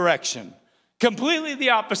opposite direction. Completely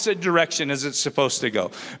the opposite direction as it's supposed to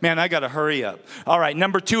go. Man, I got to hurry up. All right,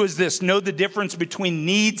 number 2 is this. Know the difference between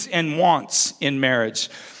needs and wants in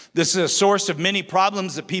marriage. This is a source of many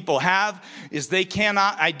problems that people have, is they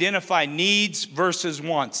cannot identify needs versus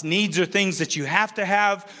wants. Needs are things that you have to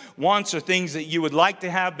have. Wants are things that you would like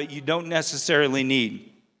to have, but you don't necessarily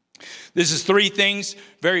need. This is 3 things,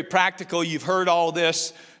 very practical. You've heard all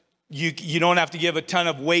this. You don't have to give a ton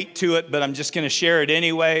of weight to it, but I'm just going to share it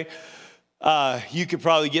anyway. You could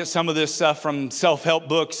probably get some of this stuff from self-help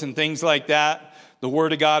books and things like that. The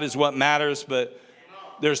Word of God is what matters, but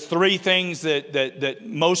there's 3 things that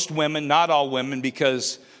most women, not all women,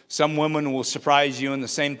 because some women will surprise you. And the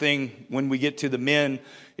same thing when we get to the men,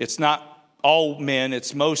 it's not all men,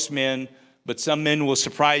 it's most men, but some men will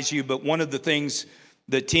surprise you. But one of the things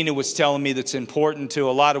that Tina was telling me that's important to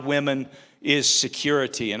a lot of women is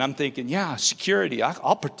security. And I'm thinking, yeah, security,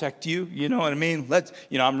 I'll protect you. You know what I mean?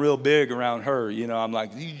 I'm real big around her. I'm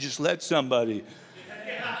like, you just let somebody.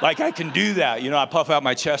 Like I can do that. I puff out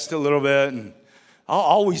my chest a little bit and I'll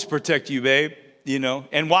always protect you, babe,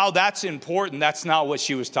 And while that's important, that's not what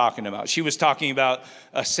she was talking about. She was talking about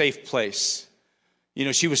a safe place.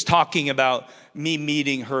 She was talking about me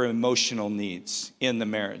meeting her emotional needs in the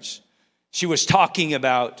marriage. She was talking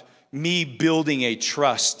about me building a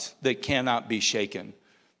trust that cannot be shaken.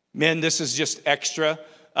 Men, this is just extra.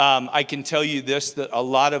 I can tell you this, that a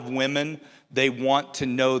lot of women, they want to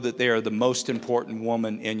know that they are the most important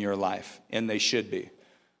woman in your life, and they should be.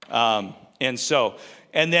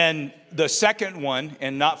 And then the second one,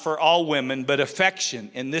 and not for all women, but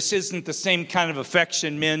affection. And this isn't the same kind of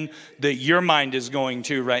affection, men, that your mind is going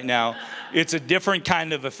to right now. It's a different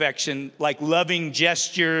kind of affection, like loving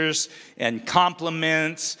gestures and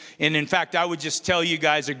compliments. And in fact, I would just tell you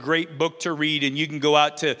guys a great book to read, and you can go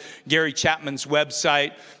out to Gary Chapman's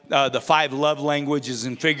website, the 5 love languages,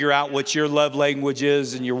 and figure out what your love language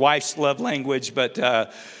is and your wife's love language. But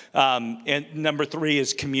and number 3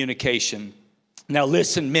 is communication. Now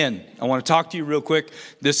listen, men, I want to talk to you real quick.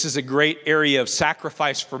 This is a great area of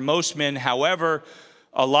sacrifice for most men. However,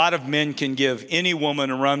 a lot of men can give any woman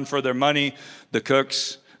a run for their money, the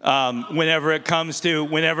cooks, when it comes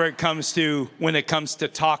to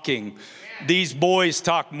talking. These boys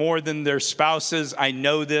talk more than their spouses. I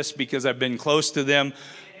know this because I've been close to them.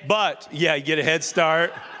 But yeah, you get a head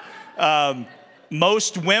start.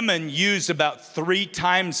 Most women use about 3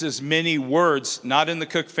 times as many words, not in the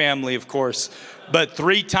Cook family, of course, but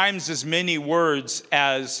 3 times as many words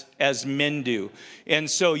as men do. And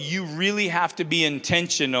so you really have to be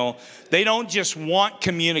intentional. They don't just want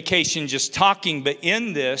communication, just talking, but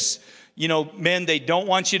in this, men, they don't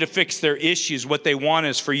want you to fix their issues. What they want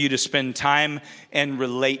is for you to spend time and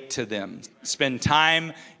relate to them. Spend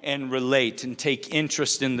time and relate and take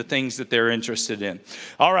interest in the things that they're interested in.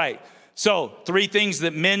 All right. So 3 things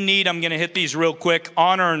that men need. I'm going to hit these real quick.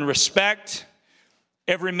 Honor and respect.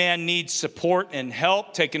 Every man needs support and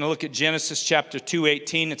help. Taking a look at Genesis chapter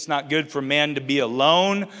 2:18. It's not good for man to be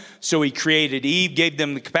alone. So he created Eve, gave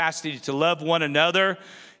them the capacity to love one another.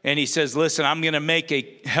 And he says, listen, I'm going to make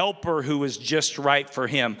a helper who is just right for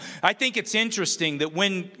him. I think it's interesting that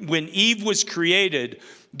when Eve was created,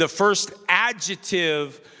 the first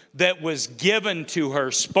adjective that was given to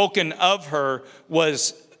her, spoken of her,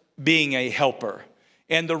 was being a helper.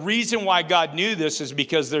 And the reason why God knew this is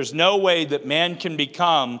because there's no way that man can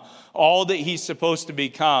become all that he's supposed to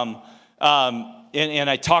become. And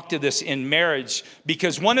I talk to this in marriage,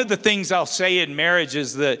 because one of the things I'll say in marriage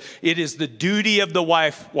is that it is the duty of the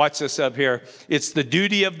wife. Watch this up here. It's the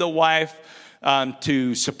duty of the wife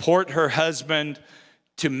to support her husband,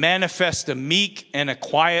 to manifest a meek and a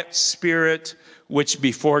quiet spirit, which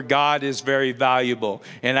before God is very valuable.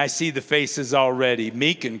 And I see the faces already,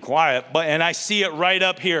 meek and quiet, and I see it right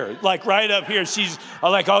up here, like right up here.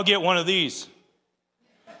 I'll get one of these.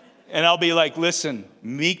 And I'll be like, listen,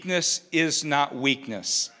 meekness is not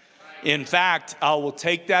weakness. In fact, I will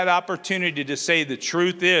take that opportunity to say the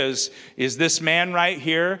truth is this man right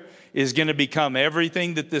here is going to become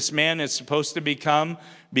everything that this man is supposed to become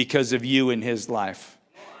because of you in his life.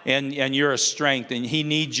 And you're a strength, and he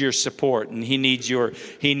needs your support, and he needs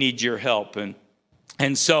your help.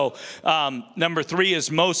 And so number 3 is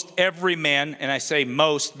most every man, and I say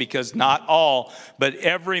most because not all, but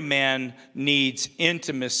every man needs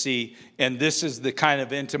intimacy. And this is the kind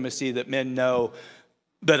of intimacy that men know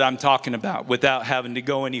that I'm talking about without having to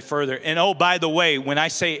go any further. And oh, by the way, when I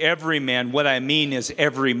say every man, what I mean is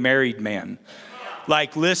every married man.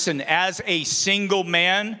 Like, listen, as a single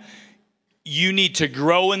man, you need to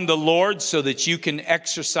grow in the Lord so that you can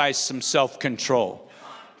exercise some self-control.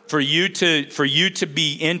 For you to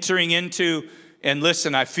be entering into, and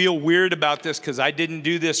listen, I feel weird about this because I didn't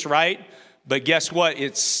do this right, but guess what?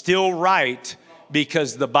 It's still right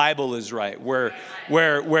because the Bible is right.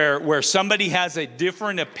 Where somebody has a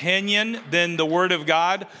different opinion than the Word of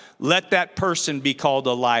God, let that person be called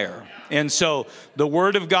a liar. And so the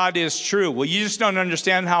Word of God is true. Well, you just don't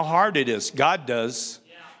understand how hard it is. God does.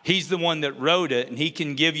 He's the one that wrote it, and he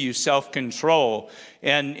can give you self-control.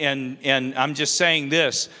 And I'm just saying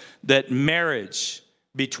this, that marriage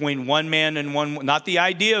between one man and one, not the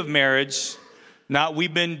idea of marriage, not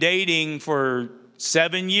we've been dating for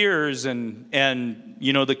 7 years and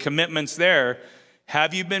the commitments there.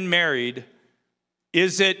 Have you been married?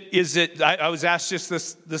 Is it, I was asked just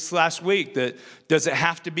this last week, that does it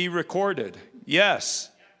have to be recorded? Yes.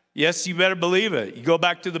 Yes, you better believe it. You go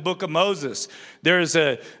back to the book of Moses. There's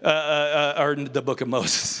or the book of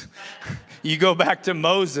Moses. You go back to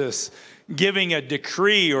Moses giving a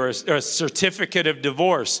decree or a certificate of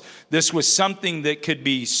divorce. This was something that could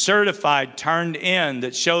be certified, turned in,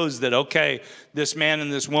 that shows that, okay, this man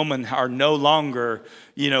and this woman are no longer,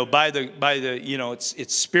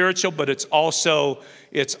 it's spiritual, but it's also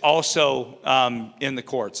in the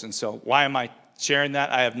courts. And so why am I sharing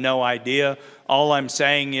that? I have no idea. All I'm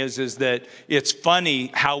saying is that it's funny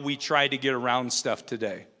how we try to get around stuff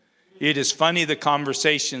today. It is funny the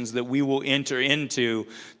conversations that we will enter into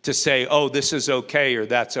to say, oh, this is okay or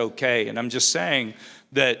that's okay. And I'm just saying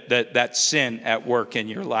that's sin at work in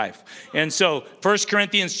your life. And so 1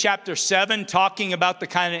 Corinthians chapter 7, talking about the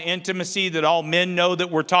kind of intimacy that all men know that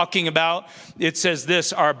we're talking about, it says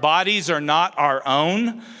this: our bodies are not our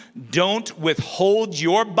own. Don't withhold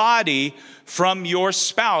your body from your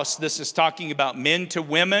spouse. This is talking about men to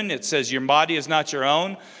women. It says your body is not your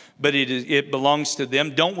own, but it belongs to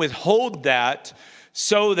them. Don't withhold that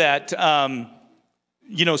so that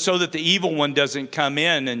so that the evil one doesn't come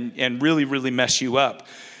in and really, really mess you up.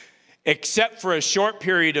 except for a short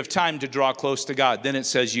period of time to draw close to God. Then it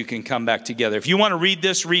says you can come back together. If you want to read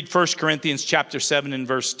this, read 1 Corinthians chapter 7 and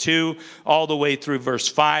verse 2 all the way through verse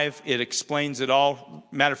 5. It explains it all.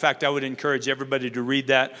 Matter of fact, I would encourage everybody to read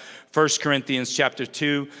that. 1 Corinthians chapter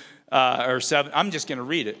 2 or 7. I'm just going to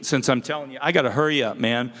read it since I'm telling you. I got to hurry up,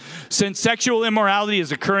 man. Since sexual immorality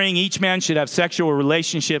is occurring, each man should have sexual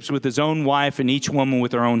relationships with his own wife and each woman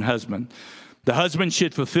with her own husband. The husband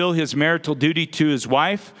should fulfill his marital duty to his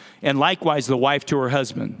wife, and likewise the wife to her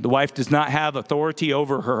husband. The wife does not have authority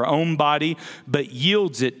over her own body, but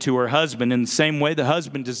yields it to her husband. In the same way, the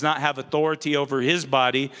husband does not have authority over his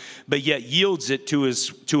body, but yet yields it to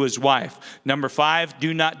his wife. Number 5,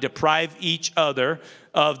 do not deprive each other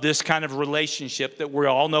of this kind of relationship that we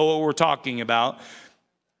all know what we're talking about.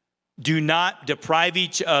 Do not deprive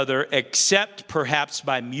each other except perhaps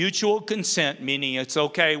by mutual consent, meaning it's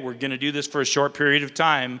okay, we're going to do this for a short period of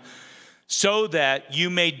time, so that you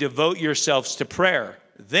may devote yourselves to prayer.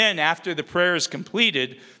 Then after the prayer is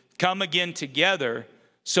completed, come again together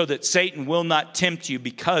so that Satan will not tempt you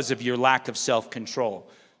because of your lack of self-control.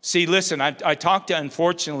 See, listen, I talked to,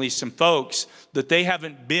 unfortunately, some folks that they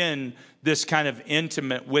haven't been this kind of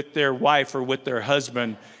intimate with their wife or with their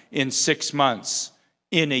husband in 6 months.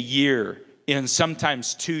 In a year, in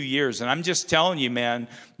sometimes 2 years. And I'm just telling you, man,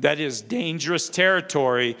 that is dangerous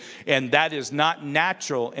territory, and that is not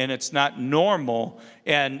natural, and it's not normal.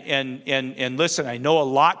 And listen, I know a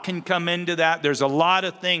lot can come into that. There's a lot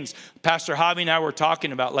of things Pastor Javi and I were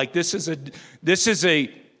talking about. Like this is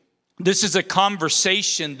a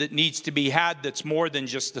conversation that needs to be had that's more than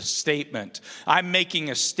just a statement. I'm making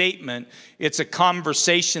a statement. It's a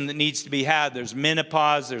conversation that needs to be had. There's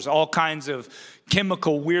menopause. There's all kinds of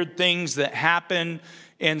chemical weird things that happen.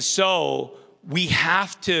 And so we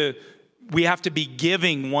have to be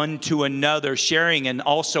giving one to another, sharing and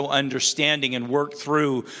also understanding and work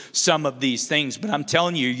through some of these things. But I'm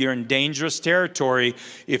telling you, you're in dangerous territory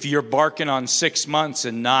if you're barking on 6 months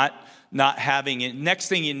and not having it. Next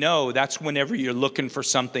thing you know, that's whenever you're looking for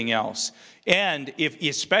something else. And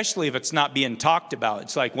especially if it's not being talked about,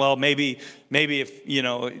 it's like, well, maybe if,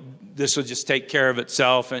 this will just take care of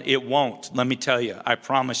itself, and it won't. Let me tell you, I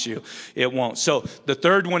promise you, it won't. So the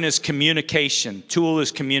third one is communication. Tool is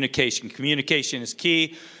communication. Communication is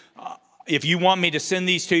key. If you want me to send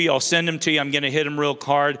these to you, I'll send them to you. I'm going to hit them real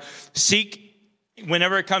hard.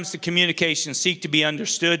 Whenever it comes to communication, seek to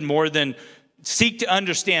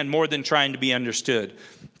understand more than trying to be understood.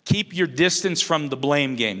 Keep your distance from the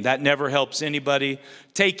blame game. That never helps anybody.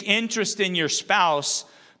 Take interest in your spouse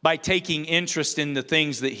by taking interest in the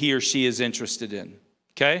things that he or she is interested in.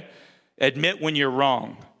 Okay? Admit when you're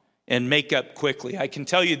wrong and make up quickly. I can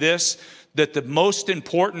tell you this, that the most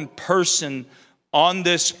important person on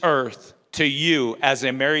this earth to you as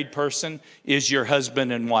a married person is your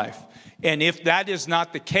husband and wife. And if that is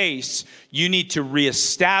not the case, you need to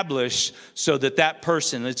reestablish so that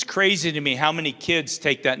person, it's crazy to me how many kids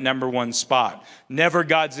take that number one spot. Never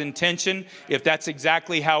God's intention. If that's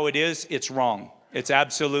exactly how it is, it's wrong. It's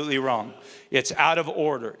absolutely wrong. It's out of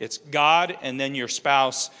order. It's God, and then your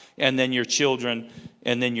spouse, and then your children,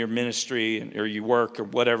 and then your ministry or your work or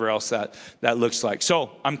whatever else that looks like.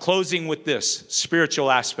 So I'm closing with this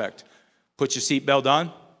spiritual aspect. Put your seatbelt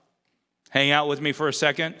on. Hang out with me for a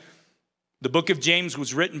second. The book of James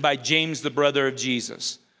was written by James, the brother of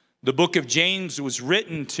Jesus. The book of James was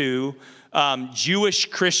written to Jewish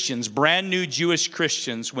Christians, brand new Jewish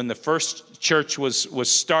Christians, when the first church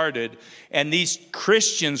was started. And these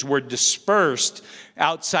Christians were dispersed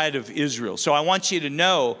outside of Israel. So I want you to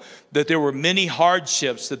know that there were many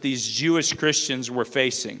hardships that these Jewish Christians were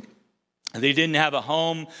facing. They didn't have a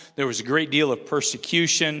home. There was a great deal of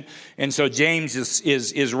persecution. And so James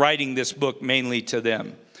is writing this book mainly to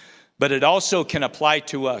them. But it also can apply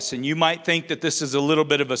to us. And you might think that this is a little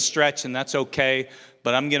bit of a stretch, and that's okay,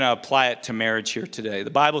 but I'm going to apply it to marriage here today. The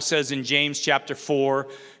Bible says in James chapter 4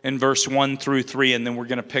 and verse 1 through 3, and then we're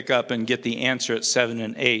going to pick up and get the answer at 7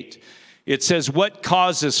 and 8. It says, "What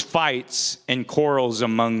causes fights and quarrels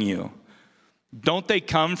among you? Don't they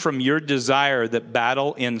come from your desire that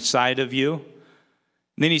battle inside of you?"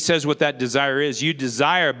 And then he says what that desire is. You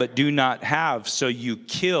desire but do not have, so you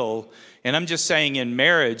kill. And I'm just saying in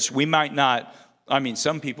marriage, we might not,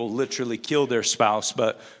 some people literally kill their spouse,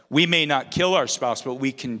 but we may not kill our spouse, but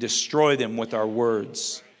we can destroy them with our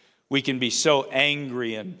words. We can be so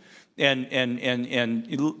angry and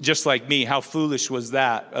just like me, how foolish was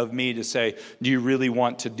that of me to say, do you really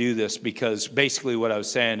want to do this? Because basically what I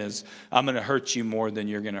was saying is, I'm going to hurt you more than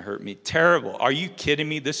you're going to hurt me. Terrible. Are you kidding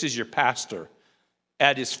me? This is your pastor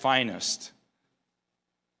at his finest.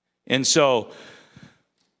 And so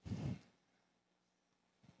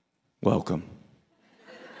welcome.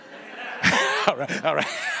 All right.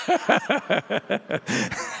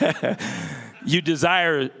 You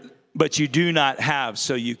desire, but you do not have,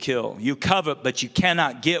 so you kill. You covet, but you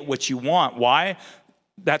cannot get what you want. Why?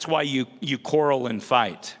 That's why you quarrel and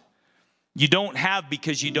fight. You don't have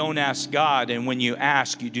because you don't ask God, and when you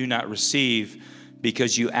ask, you do not receive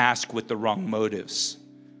because you ask with the wrong motives,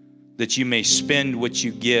 that you may spend what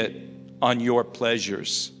you get on your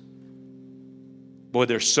pleasures. Boy,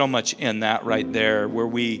 there's so much in that right there where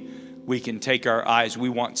we can take our eyes. We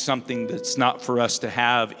want something that's not for us to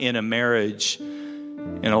have in a marriage.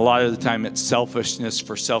 And a lot of the time it's selfishness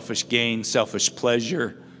for selfish gain, selfish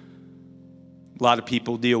pleasure. A lot of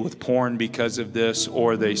people deal with porn because of this,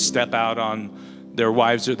 or they step out on their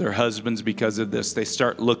wives or their husbands because of this. They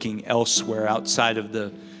start looking elsewhere outside of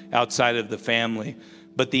the family.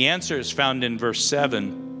 But the answer is found in verse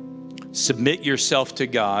 7. Submit yourself to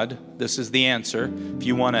God. This is the answer. If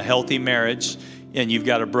you want a healthy marriage and you've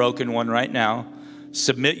got a broken one right now,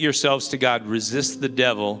 submit yourselves to God. Resist the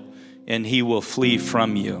devil and he will flee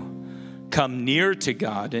from you. Come near to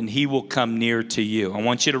God and he will come near to you. I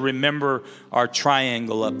want you to remember our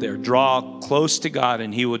triangle up there. Draw close to God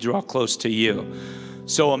and he will draw close to you.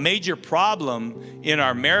 So a major problem in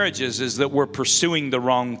our marriages is that we're pursuing the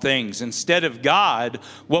wrong things. Instead of God,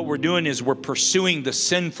 what we're doing is we're pursuing the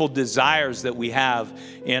sinful desires that we have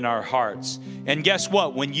in our hearts. And guess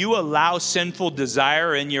what? When you allow sinful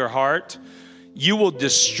desire in your heart, you will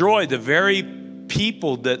destroy the very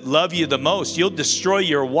people that love you the most. You'll destroy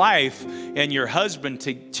your wife and your husband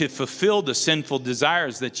to fulfill the sinful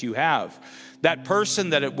desires that you have. That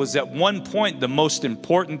person that it was at one point the most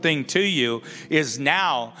important thing to you is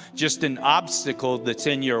now just an obstacle that's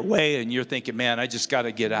in your way, and you're thinking, man, I just got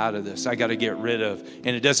to get out of this. I got to get rid of.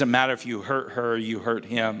 And it doesn't matter if you hurt her or you hurt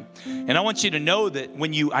him. And I want you to know that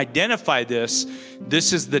when you identify this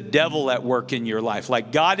is the devil at work in your life.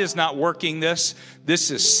 Like God is not working this.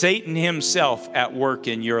 This is Satan himself at work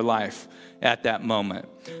in your life at that moment.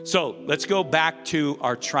 So let's go back to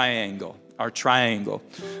our triangle.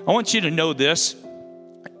 I want you to know this.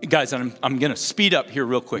 Guys, I'm going to speed up here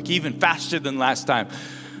real quick, even faster than last time.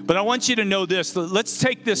 But I want you to know this. Let's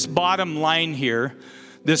take this bottom line here.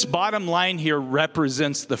 This bottom line here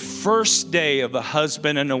represents the first day of a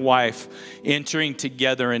husband and a wife entering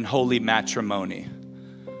together in holy matrimony.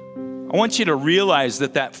 I want you to realize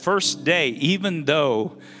that first day, even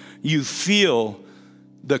though you feel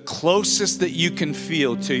the closest that you can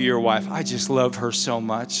feel to your wife, I just love her so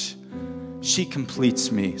much. She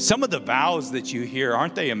completes me. Some of the vows that you hear,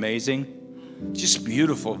 aren't they amazing? Just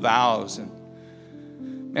beautiful vows.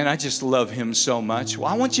 And I just love him so much.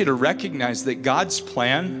 Well, I want you to recognize that God's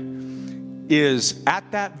plan is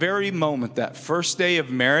at that very moment, that first day of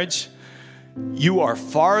marriage, you are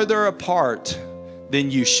farther apart than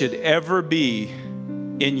you should ever be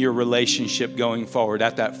in your relationship going forward.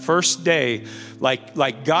 At that first day,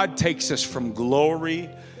 like God takes us from glory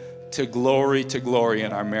to glory to glory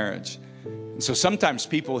in our marriage. So sometimes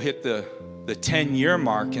people hit the 10-year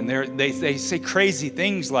mark and they say crazy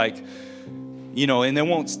things like, you know, and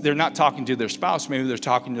they're not talking to their spouse. Maybe they're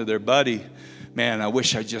talking to their buddy. Man, I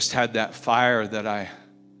wish I just had that fire that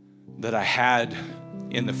I had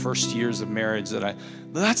in the first years of marriage.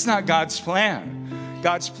 That's not God's plan.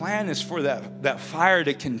 God's plan is for that fire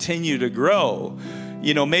to continue to grow.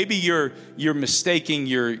 You know, maybe you're mistaking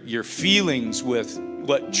your feelings with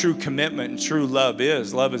what true commitment and true love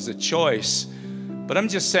is. Love is a choice. But I'm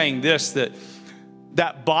just saying this,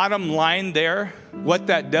 that bottom line there, what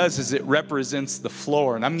that does is it represents the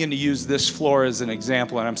floor. And I'm going to use this floor as an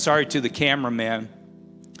example. And I'm sorry to the cameraman.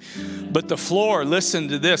 But the floor, listen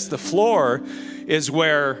to this. The floor is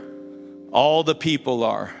where all the people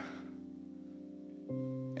are.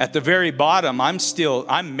 At the very bottom,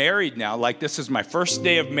 I'm married now. Like this is my first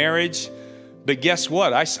day of marriage. But guess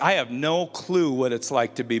what? I have no clue what it's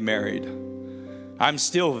like to be married. I'm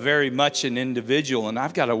still very much an individual, and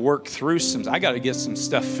I've got to work through I got to get some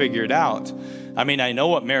stuff figured out. I mean, I know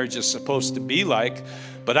what marriage is supposed to be like,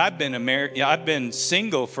 but I've been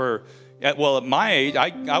single at my age,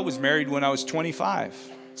 I was married when I was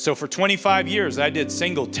 25. So for 25 years, I did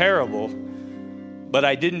single terrible, but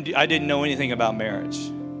I didn't know anything about marriage.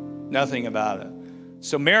 Nothing about it.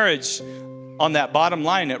 So marriage, on that bottom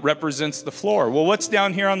line, it represents the floor. Well, what's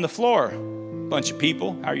down here on the floor? Bunch of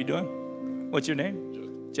people. How are you doing? What's your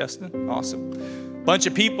name? Justin. Awesome. Bunch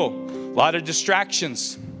of people. A lot of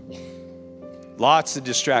distractions. Lots of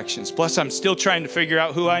distractions. Plus, I'm still trying to figure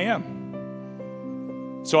out who I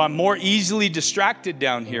am. So I'm more easily distracted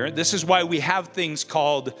down here. This is why we have things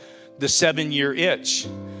called the 7-year itch.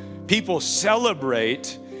 People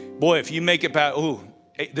celebrate. Boy, if you make it past,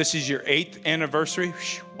 This is your 8th anniversary?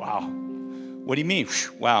 Wow. What do you mean?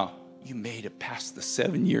 Wow. You made it past the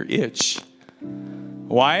 7-year itch.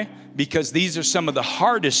 Why? Because these are some of the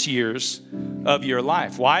hardest years of your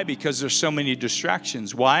life. Why? Because there's so many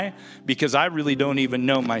distractions. Why? Because I really don't even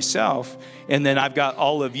know myself. And then I've got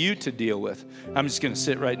all of you to deal with. I'm just going to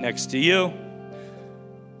sit right next to you.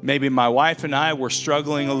 Maybe my wife and I were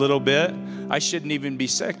struggling a little bit. I shouldn't even be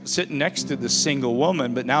sitting next to this single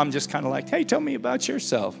woman, but now I'm just kind of like, hey, tell me about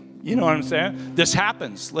yourself. You know what I'm saying? This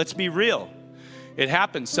happens. Let's be real. It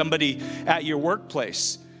happens. Somebody at your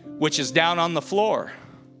workplace, which is down on the floor,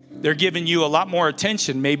 they're giving you a lot more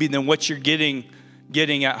attention maybe than what you're getting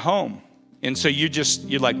at home. And so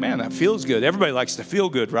you're like, man, that feels good. Everybody likes to feel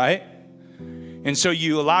good, right? And so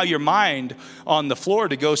you allow your mind on the floor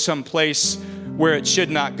to go someplace where it should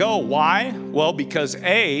not go. Why? Well, because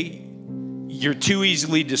A, you're too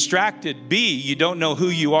easily distracted. B, you don't know who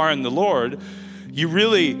you are in the Lord. You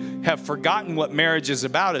really have forgotten what marriage is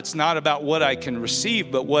about. It's not about what I can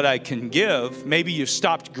receive, but what I can give. Maybe you've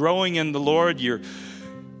stopped growing in the Lord. You're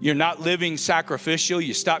not living sacrificial.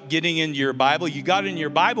 You stopped getting into your Bible. You got in your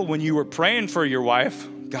Bible when you were praying for your wife.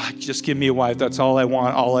 God, just give me a wife. That's all I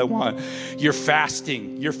want. You're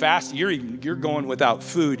fasting. You're going without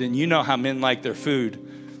food, and you know how men like their food.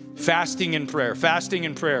 Fasting and prayer.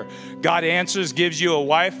 God answers, gives you a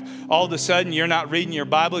wife. All of a sudden, you're not reading your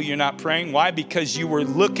Bible. You're not praying. Why? Because you were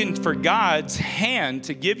looking for God's hand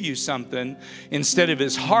to give you something instead of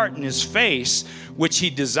his heart and his face, which he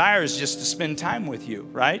desires just to spend time with you,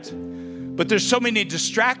 right? But there's so many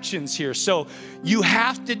distractions here. So you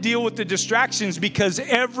have to deal with the distractions because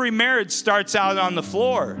every marriage starts out on the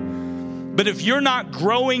floor. But if you're not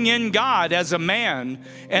growing in God as a man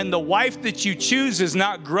and the wife that you choose is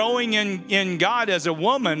not growing in God as a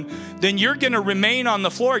woman, then you're going to remain on the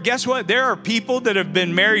floor. Guess what? There are people that have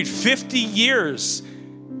been married 50 years,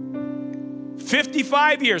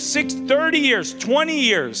 55 years, 30 years, 20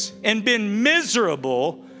 years, and been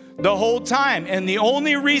miserable the whole time. And the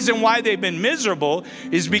only reason why they've been miserable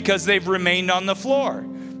is because they've remained on the floor.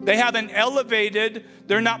 They haven't elevated.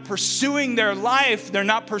 They're not pursuing their life. They're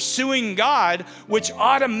not pursuing God, which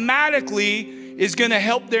automatically is going to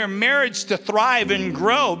help their marriage to thrive and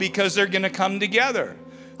grow because they're going to come together.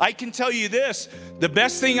 I can tell you this, the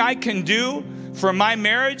best thing I can do for my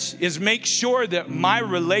marriage is make sure that my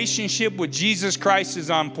relationship with Jesus Christ is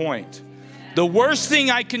on point. The worst thing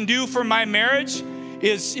I can do for my marriage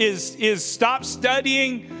is stop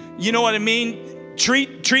studying, you know what I mean?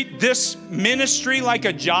 Treat this ministry like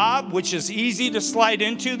a job, which is easy to slide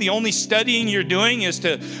into. The only studying you're doing is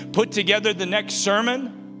to put together the next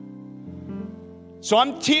sermon. So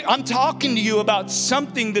I'm talking to you about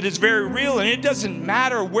something that is very real, and it doesn't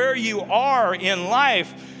matter where you are in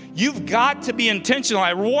life. You've got to be intentional.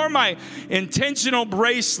 I wore my intentional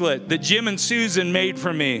bracelet that Jim and Susan made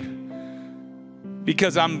for me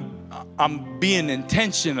because I'm being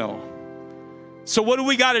intentional. So what do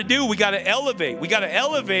we got to do? We got to elevate. We got to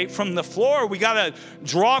elevate from the floor. We got to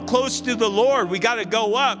draw close to the Lord. We got to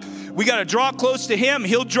go up. We got to draw close to him.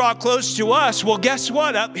 He'll draw close to us. Well, guess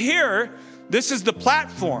what? Up here, this is the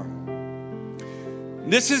platform.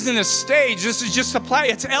 This isn't a stage. This is just a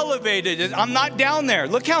platform. It's elevated. I'm not down there.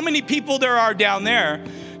 Look how many people there are down there.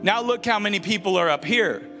 Now look how many people are up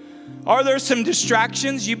here. Are there some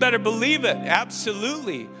distractions? You better believe it.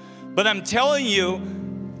 Absolutely. But I'm telling you,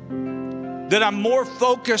 that I'm more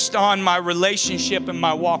focused on my relationship and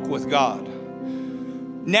my walk with God.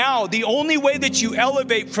 Now, the only way that you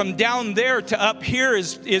elevate from down there to up here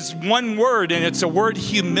is one word, and it's a word: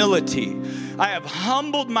 humility. I have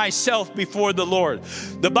humbled myself before the Lord.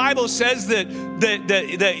 The Bible says that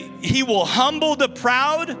he will humble the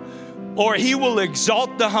proud, or he will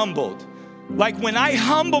exalt the humbled. Like when I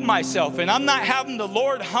humble myself, and I'm not having the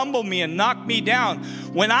Lord humble me and knock me down.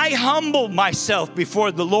 When I humble myself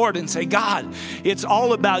before the Lord and say, God, it's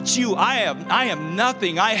all about you. I am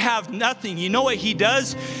nothing. I have nothing. You know what he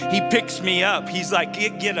does? He picks me up. He's like,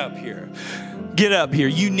 get up here. Get up here.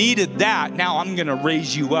 You needed that. Now I'm going to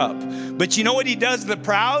raise you up. But you know what he does, the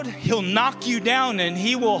proud? He'll knock you down and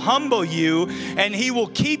he will humble you and he will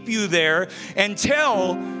keep you there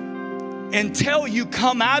until you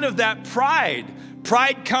come out of that pride.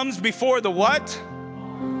 Pride comes before the what?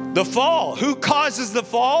 The fall. Who causes the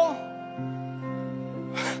fall?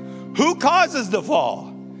 Who causes the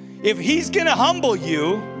fall? If he's going to humble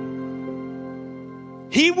you,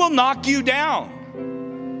 he will knock you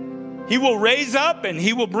down. He will raise up and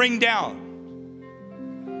he will bring down.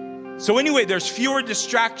 So anyway, there's fewer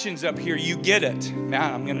distractions up here. You get it.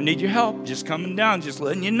 Man, I'm going to need your help. Just coming down, just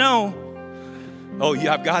letting you know. Oh,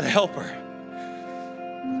 yeah, I've got a helper.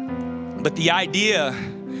 But the idea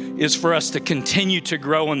is for us to continue to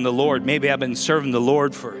grow in the Lord. Maybe I've been serving the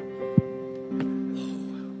Lord for,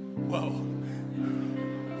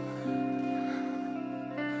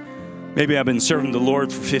 maybe I've been serving the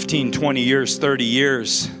Lord for 15, 20 years, 30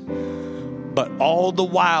 years. But all the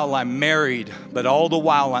while I'm married, but all the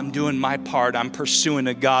while I'm doing my part, I'm pursuing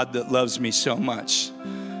a God that loves me so much.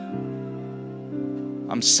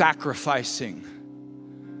 I'm sacrificing.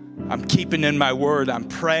 I'm keeping in my word. I'm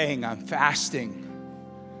praying. I'm fasting.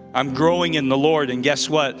 I'm growing in the Lord. And guess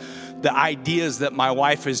what? The idea is that my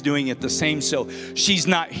wife is doing it the same. So she's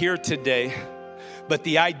not here today. But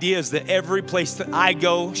the idea is that every place that I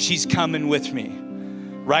go, she's coming with me.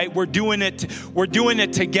 Right? We're doing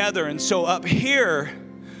it together. And so up here,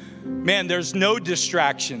 man, there's no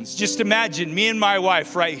distractions. Just imagine me and my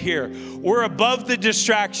wife right here. We're above the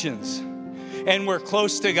distractions and we're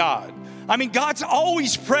close to God. I mean, God's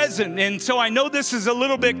always present. And so I know this is a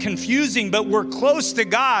little bit confusing, but we're close to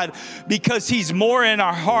God because He's more in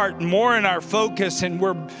our heart, more in our focus, and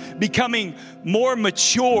we're becoming more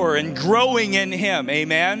mature and growing in Him.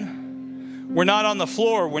 Amen? We're not on the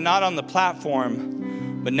floor. We're not on the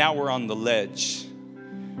platform, but now we're on the ledge.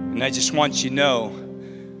 And I just want you to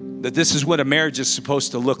know that this is what a marriage is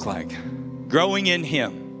supposed to look like. Growing in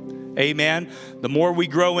Him. Amen? The more we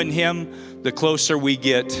grow in Him, the closer we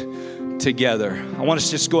get together. I want us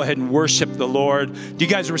to just go ahead and worship the Lord. Do you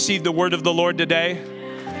guys receive the word of the Lord today?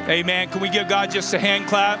 Amen. Can we give God just a hand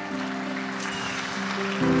clap?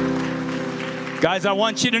 Guys, I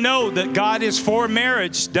want you to know that God is for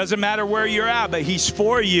marriage. Doesn't matter where you're at, but He's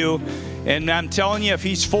for you. And I'm telling you, if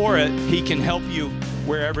He's for it, He can help you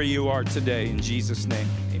wherever you are today. In Jesus' name,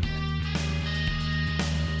 amen.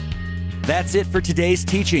 That's it for today's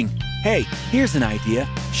teaching. Hey, here's an idea.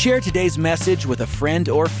 Share today's message with a friend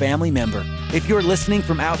or family member. If you're listening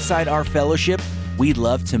from outside our fellowship, we'd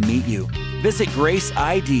love to meet you. Visit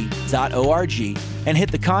graceid.org and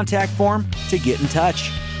hit the contact form to get in touch.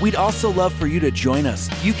 We'd also love for you to join us.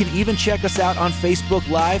 You can even check us out on Facebook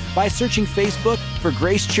Live by searching Facebook for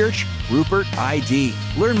Grace Church Rupert ID.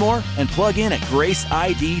 Learn more and plug in at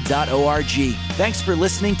graceid.org. Thanks for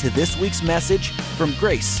listening to this week's message from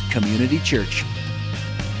Grace Community Church.